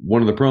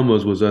one of the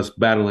promos was us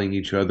battling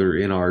each other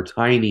in our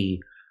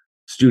tiny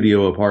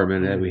studio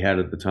apartment that we had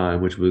at the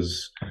time, which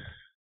was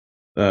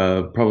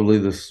probably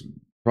the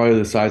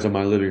size of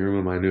my living room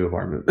in my new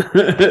apartment.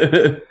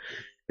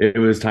 It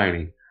was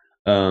tiny,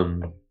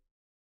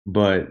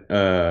 but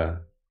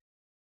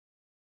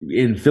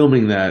in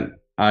filming that,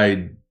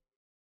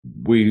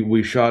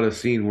 we shot a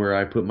scene where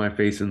I put my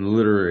face in the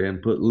litter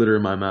and put litter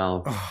in my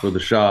mouth for the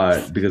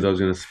shot because I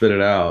was going to spit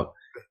it out,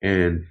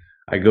 and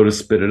I go to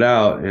spit it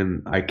out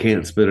and I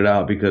can't spit it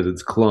out because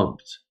it's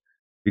clumped.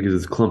 Because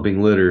it's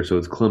clumping litter, so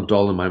it's clumped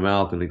all in my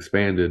mouth and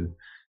expanded,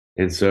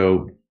 and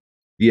so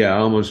I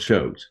almost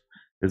choked,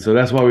 and so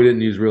that's why we didn't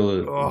use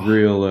real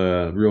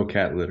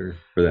cat litter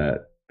for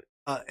that.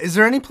 Is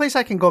there any place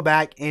I can go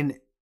back and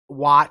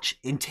watch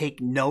and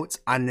take notes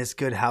on this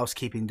Good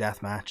Housekeeping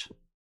death match?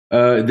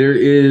 There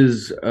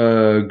is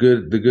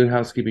the Good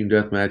Housekeeping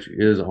death match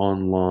is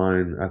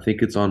online. I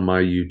think it's on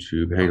my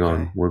YouTube. Hang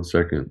on 1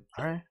 second.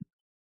 All right.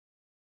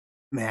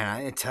 Man,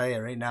 I tell you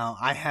right now,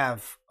 I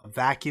have a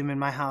vacuum in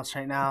my house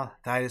right now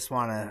that I just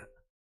want to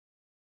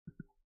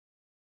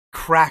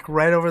crack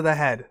right over the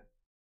head.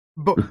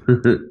 But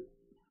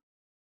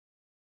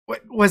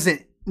what was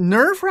it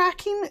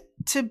nerve-wracking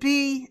to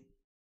be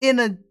in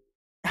a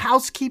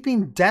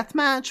housekeeping death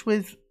match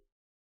with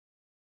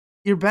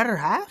your better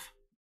half?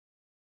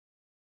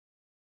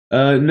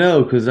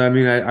 No, because I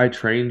mean I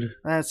trained.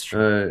 That's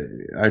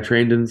true. I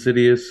trained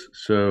Insidious,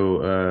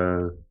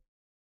 so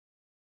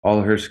all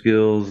of her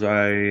skills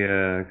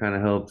I kind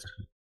of helped.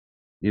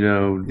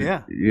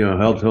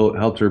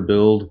 Helped her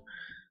build.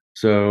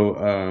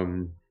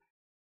 So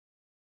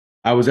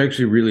I was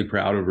actually really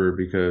proud of her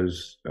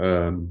because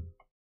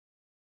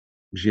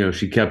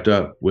she kept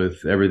up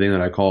with everything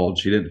that I called.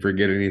 She didn't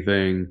forget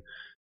anything.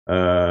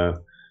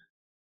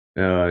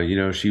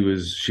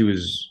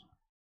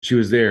 She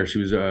was there. She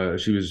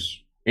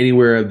was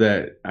anywhere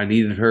that I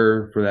needed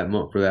her for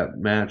that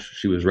match.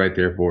 She was right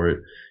there for it,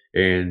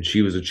 and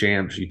she was a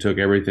champ. She took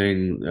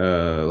everything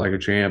like a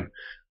champ.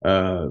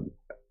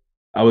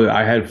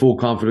 I had full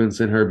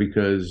confidence in her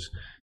because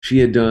she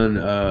had done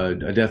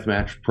a death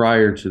match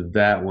prior to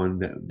that one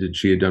that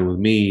she had done with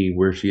me,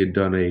 where she had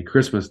done a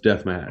Christmas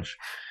death match,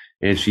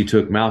 and she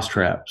took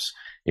mousetraps,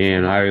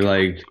 and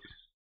I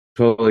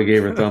totally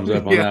gave her thumbs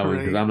up on that one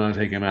because I'm not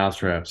taking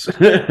mousetraps.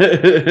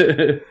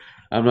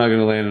 I'm not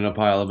gonna land in a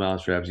pile of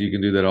mousetraps. You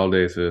can do that all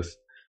day, sis.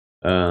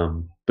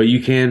 But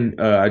you can.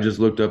 I just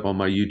looked up on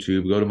my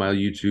YouTube. Go to my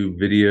YouTube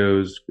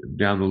videos.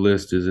 Down the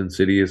list is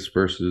Insidious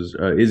versus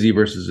Izzy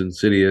versus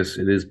Insidious.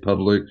 It is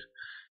public.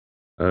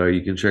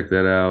 You can check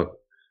that out.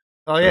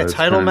 Oh yeah,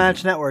 Title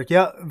Match Network.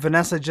 Yeah,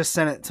 Vanessa just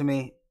sent it to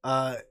me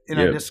in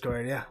our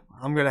Discord. Yeah,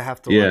 I'm gonna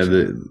have to. Watch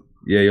it.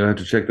 You'll have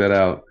to check that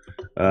out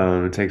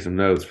and take some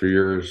notes for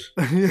yours.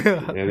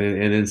 Yeah,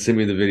 and then send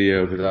me the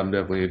video because I'm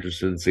definitely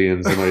interested in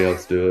seeing somebody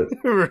else do it.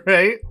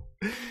 Right.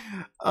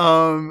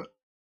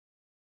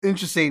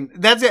 Interesting.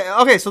 That's it.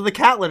 Okay, so the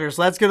cat litters.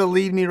 That's gonna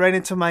lead me right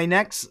into my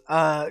next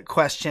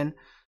question.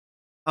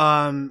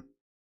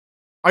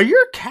 Are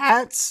your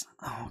cats?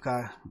 Oh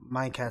god,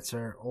 my cats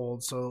are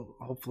old, so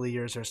hopefully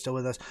yours are still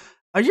with us.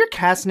 Are your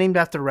cats named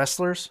after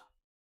wrestlers?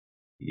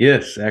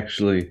 Yes,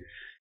 actually,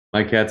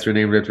 my cats are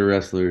named after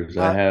wrestlers.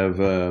 I have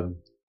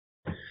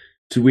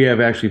two. We have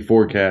actually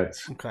 4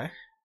 cats. Okay,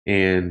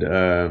 and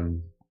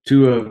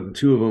two of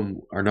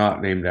them are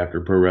not named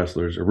after pro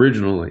wrestlers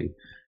originally.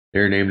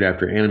 They're named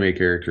after anime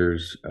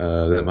characters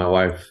that my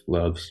wife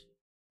loves.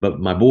 But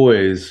my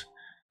boys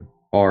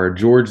are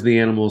George the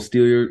Animal,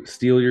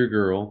 Steal Your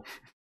Girl,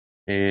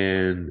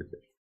 and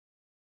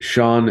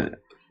Sean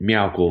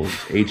Meowkles,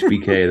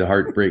 HBK, the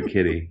Heartbreak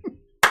Kitty.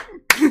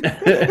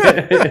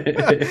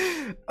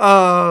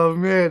 Oh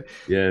man,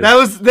 Yes.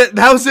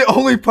 that was the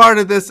only part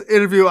of this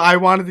interview I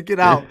wanted to get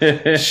out.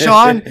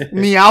 Sean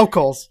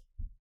Meowkles.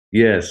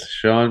 Yes,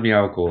 Sean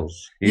Meowkles.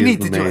 You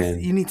need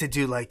to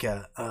do like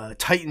a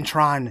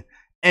Titantron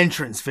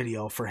entrance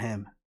video for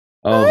him.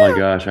 Oh my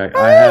gosh, I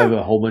have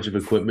a whole bunch of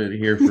equipment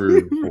here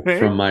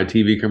from my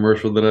TV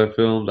commercial that I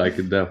filmed. I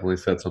could definitely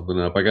set something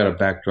up. I got a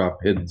backdrop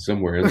hidden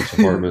somewhere in this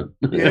apartment.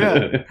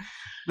 Yeah,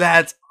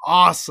 that's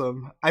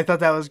awesome. I thought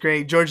that was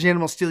great. George the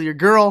Animal Steal Your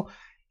Girl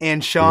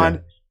and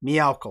Sean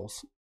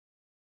Meowkles.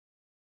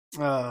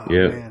 Oh,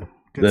 yeah, man.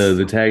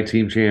 The tag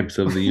team champs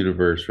of the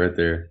universe, right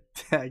there.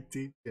 Tag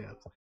team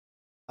champs.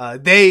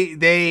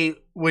 They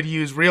would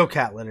use real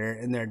cat litter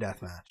in their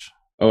death match.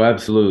 Oh,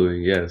 absolutely,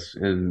 yes.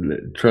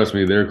 And trust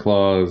me, their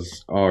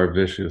claws are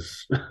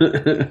vicious.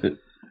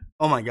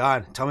 Oh my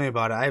God, tell me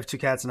about it. I have 2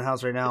 cats in the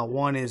house right now.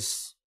 One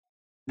is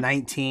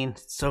 19,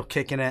 still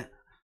kicking it.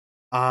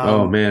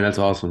 Oh man, that's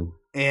awesome.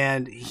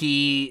 And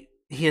he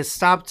has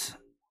stopped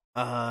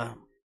not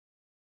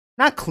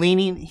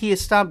cleaning, he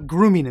has stopped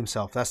grooming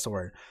himself, that's the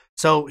word.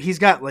 So he's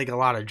got like a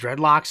lot of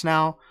dreadlocks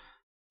now.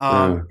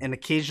 And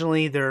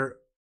occasionally they're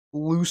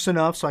loose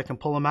enough so I can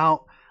pull them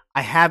out.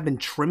 I have been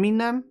trimming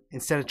them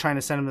instead of trying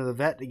to send him to the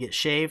vet to get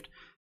shaved.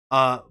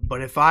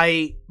 But if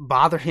I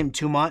bother him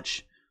too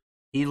much,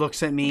 he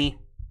looks at me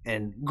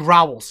and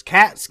growls.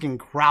 Cats can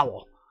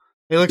growl.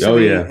 He looks at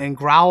me and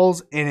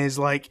growls and is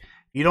like,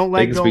 "You don't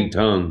let go." They can speak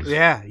tongues.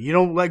 Yeah, you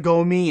don't let go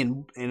of me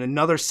in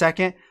another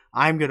second,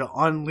 I'm gonna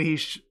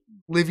unleash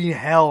living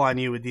hell on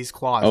you with these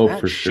claws. Oh,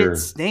 that for shit sure.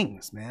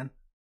 Stings, man.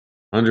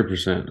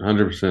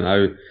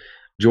 100%.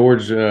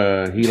 George,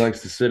 he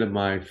likes to sit at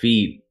my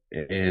feet,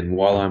 and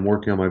while I'm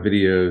working on my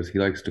videos, he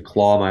likes to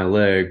claw my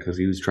leg because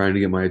he was trying to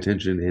get my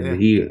attention,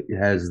 and he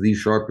has the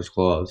sharpest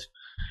claws.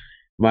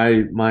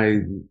 My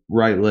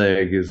right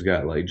leg has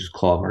got like just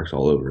claw marks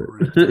all over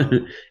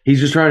it. He's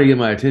just trying to get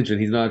my attention.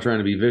 He's not trying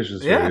to be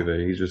vicious or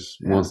anything. He just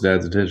wants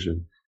Dad's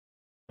attention.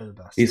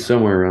 He's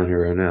somewhere around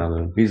here right now,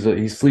 though.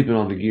 He's sleeping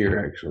on the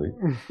gear, actually.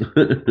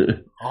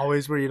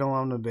 Always where you don't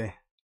want him to be.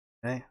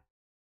 Hey.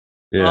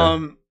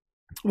 Yeah.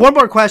 One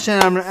more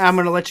question. I'm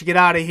going to let you get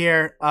out of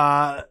here.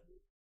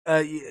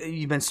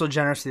 You've been so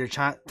generous with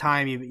your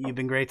time. You've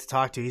been great to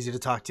talk to, easy to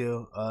talk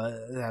to.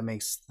 That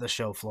makes the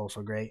show flow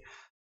so great.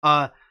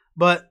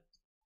 But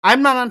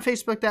I'm not on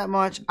Facebook that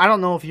much. I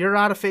don't know if you're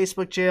out of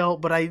Facebook jail,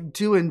 but I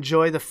do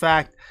enjoy the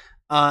fact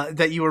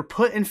that you were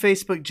put in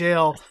Facebook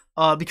jail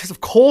because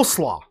of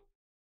coleslaw.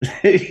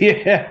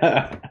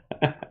 Yeah.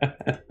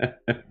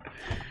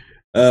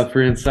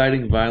 For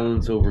inciting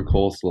violence over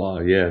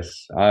coleslaw.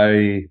 Yes,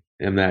 I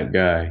am that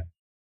guy.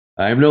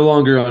 I am no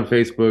longer on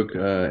Facebook.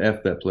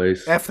 F that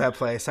place. F that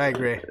place. I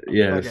agree.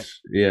 Yes,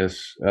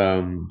 yes.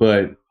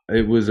 But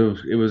it was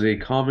a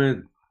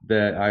comment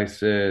that I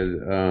said.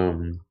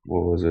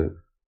 What was it?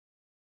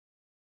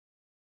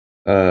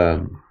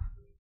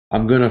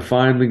 I'm gonna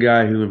find the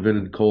guy who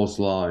invented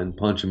coleslaw and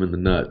punch him in the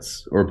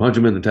nuts or punch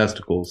him in the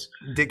testicles.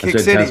 Dick Kick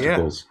City,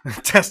 testicles. Yeah.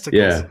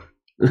 Testicles.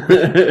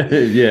 Yeah.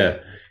 Yeah.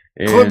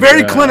 And,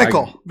 very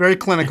clinical. Very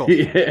clinical.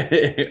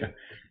 Yeah.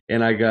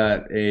 And I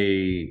got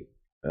a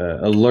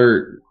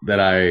alert that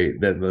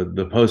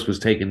the post was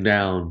taken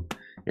down,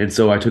 and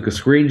so I took a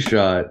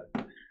screenshot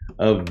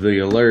of the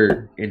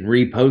alert and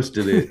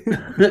reposted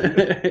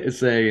it,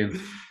 saying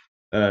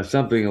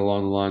something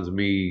along the lines of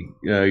me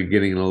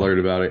getting an alert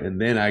about it,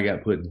 and then I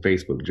got put in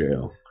Facebook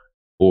jail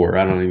for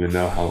I don't even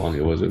know how long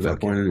it was at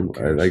that point.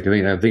 Like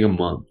I think a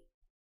month.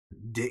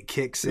 Dick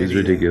Kick City. It's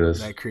ridiculous.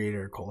 That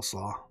creator of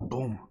coleslaw.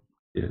 Boom.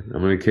 Yeah,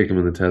 I'm gonna kick him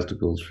in the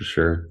testicles for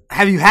sure.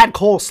 Have you had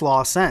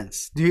coleslaw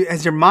since?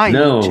 Has your mind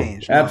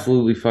changed? No,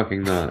 absolutely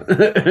fucking not.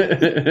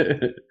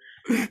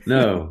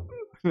 No.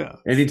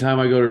 Anytime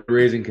I go to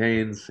Raising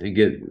Cane's and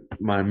get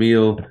my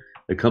meal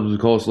that comes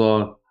with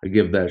coleslaw, I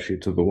give that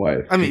shit to the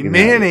wife. I mean,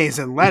 mayonnaise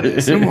and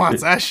lettuce. Who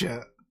wants that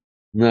shit?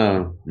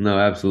 No,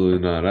 absolutely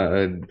not.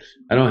 I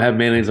don't have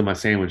mayonnaise on my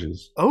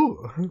sandwiches.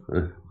 Oh,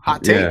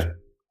 hot take.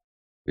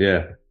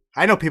 Yeah.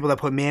 I know people that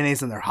put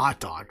mayonnaise in their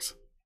hot dogs.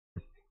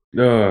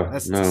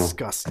 That's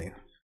disgusting.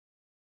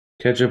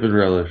 Ketchup and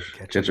relish.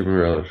 Ketchup and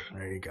relish.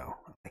 There you go.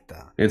 I like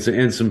that.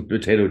 And some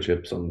potato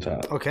chips on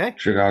top. Okay.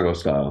 Chicago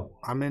style.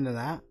 I'm into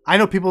that. I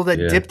know people that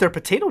dip their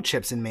potato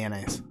chips in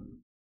mayonnaise.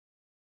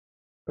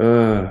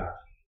 People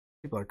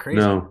are crazy.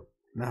 No.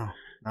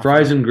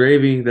 Fries and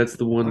gravy. That's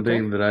the one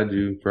thing that I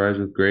do. Fries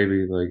with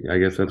gravy. Like I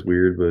guess that's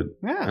weird, but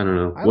I don't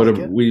know.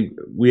 We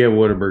have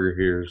Whataburger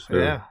here, so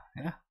yeah.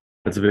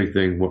 That's a big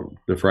thing.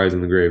 The fries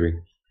and the gravy.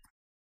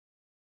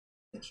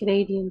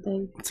 Canadian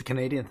thing. It's a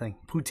Canadian thing.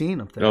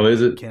 Poutine up there. Oh,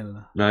 is it?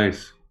 Canada.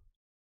 Nice.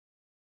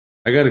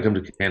 I got to come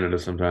to Canada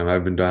sometime.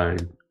 I've been dying.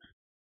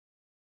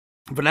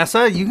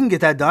 Vanessa, you can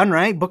get that done,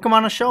 right? Book them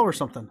on a show or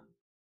something.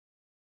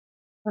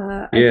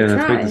 Let's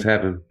make this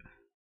happen.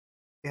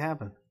 It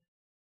happen.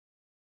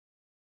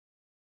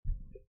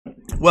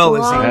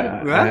 Well, I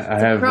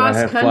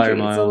have flyer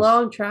miles. It's a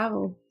long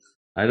travel.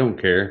 I don't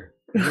care.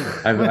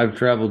 I've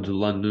traveled to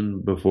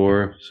London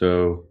before,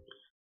 so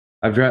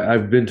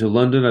I've been to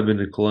London. I've been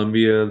to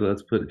Colombia.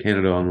 Let's put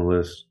Canada on the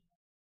list.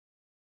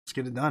 Let's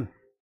get it done.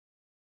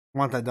 I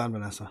want that done,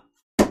 Vanessa.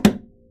 See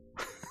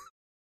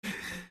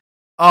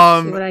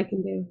what I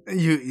can do.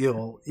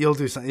 You'll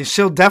do something.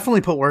 She'll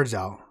definitely put words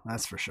out.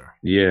 That's for sure.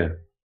 Yeah.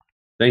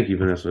 Thank you,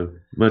 Vanessa.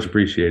 Much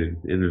appreciated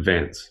in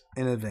advance.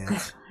 In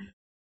advance.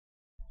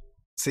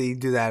 See,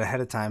 do that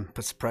ahead of time.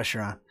 Put some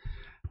pressure on.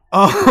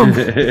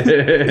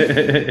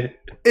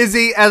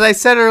 Izzy, as I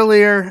said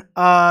earlier,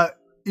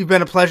 you've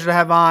been a pleasure to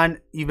have on.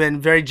 You've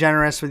been very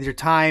generous with your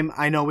time.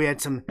 I know we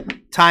had some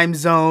time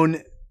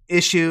zone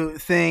issue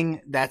thing.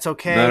 That's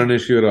okay. Not an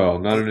issue at all.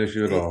 Not an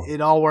issue at all.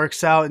 It all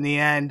works out in the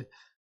end.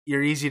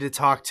 You're easy to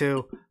talk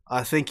to.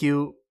 Thank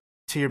you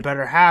to your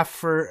better half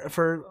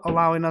for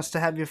allowing us to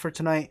have you for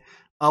tonight.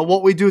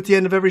 What we do at the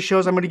end of every show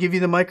is I'm going to give you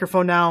the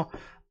microphone now.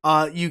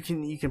 You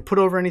can put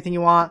over anything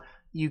you want.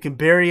 You can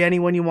bury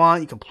anyone you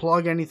want. You can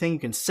plug anything. You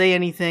can say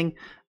anything.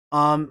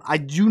 I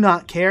do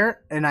not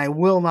care, and I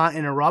will not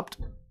interrupt.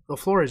 The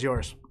floor is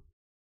yours.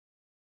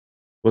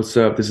 What's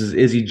up? This is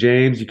Izzy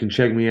James. You can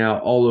check me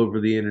out all over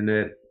the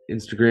internet,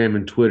 Instagram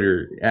and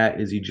Twitter at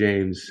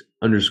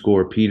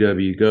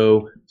IzzyJames_PW.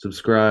 Go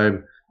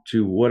subscribe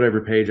to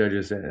whatever page I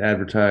just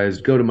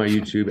advertised. Go to my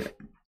YouTube,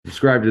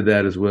 subscribe to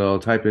that as well.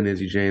 Type in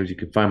Izzy James. You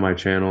can find my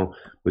channel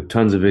with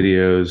tons of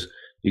videos.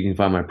 You can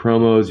find my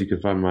promos. You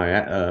can find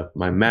my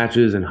my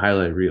matches and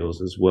highlight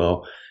reels as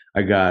well.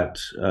 I got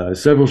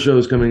several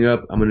shows coming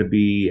up. I'm going to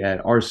be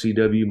at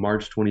RCW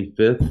March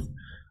 25th.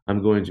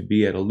 I'm going to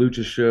be at a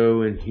lucha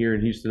show here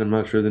in Houston. I'm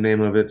not sure the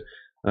name of it.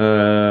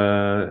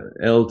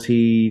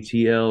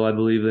 LTTL, I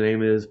believe the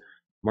name is,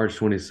 March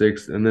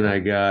 26th. And then I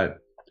got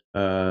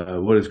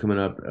what is coming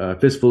up,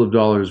 Fistful of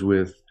Dollars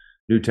with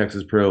New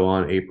Texas Pro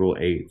on April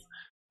 8th.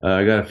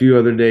 I got a few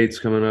other dates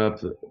coming up.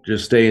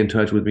 Just stay in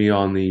touch with me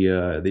on the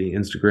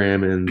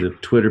Instagram and the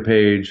Twitter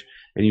page,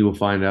 and you will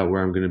find out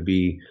where I'm going to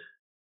be.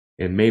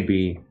 And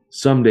maybe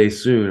someday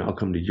soon I'll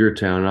come to your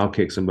town and I'll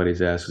kick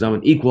somebody's ass because I'm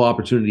an equal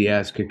opportunity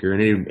ass kicker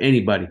and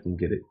anybody can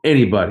get it.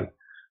 Anybody.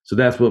 So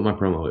that's what my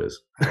promo is.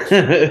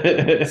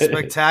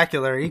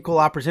 Spectacular. Equal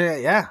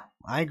opportunity. Yeah,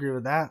 I agree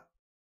with that.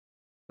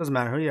 Doesn't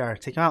matter who you are.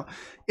 Take them out.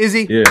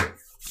 Izzy. Yeah.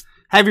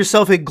 Have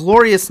yourself a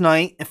glorious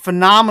night, a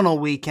phenomenal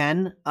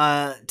weekend.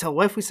 Tell the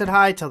wife we said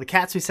hi. Tell the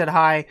cats we said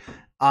hi.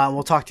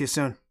 We'll talk to you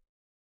soon.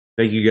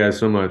 Thank you guys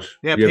so much.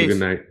 Yeah, you peace. have a good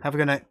night. Have a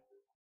good night.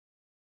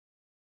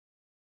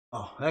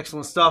 Oh,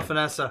 excellent stuff,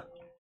 Vanessa.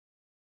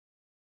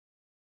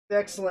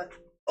 Excellent.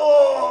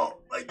 Oh,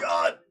 my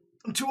God.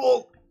 I'm too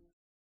old.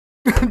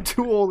 I'm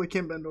too old. I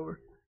can't bend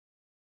over.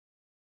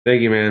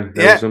 Thank you, man.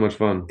 That was so much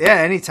fun. Yeah,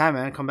 anytime,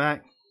 man. Come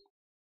back.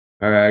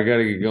 All right, I got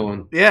to get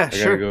going. Yeah, I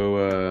sure.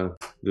 Go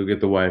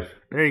get the wife.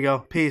 There you go.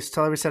 Peace.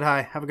 Tell her we said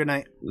hi. Have a good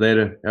night.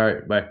 Later. All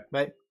right, bye.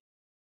 Bye.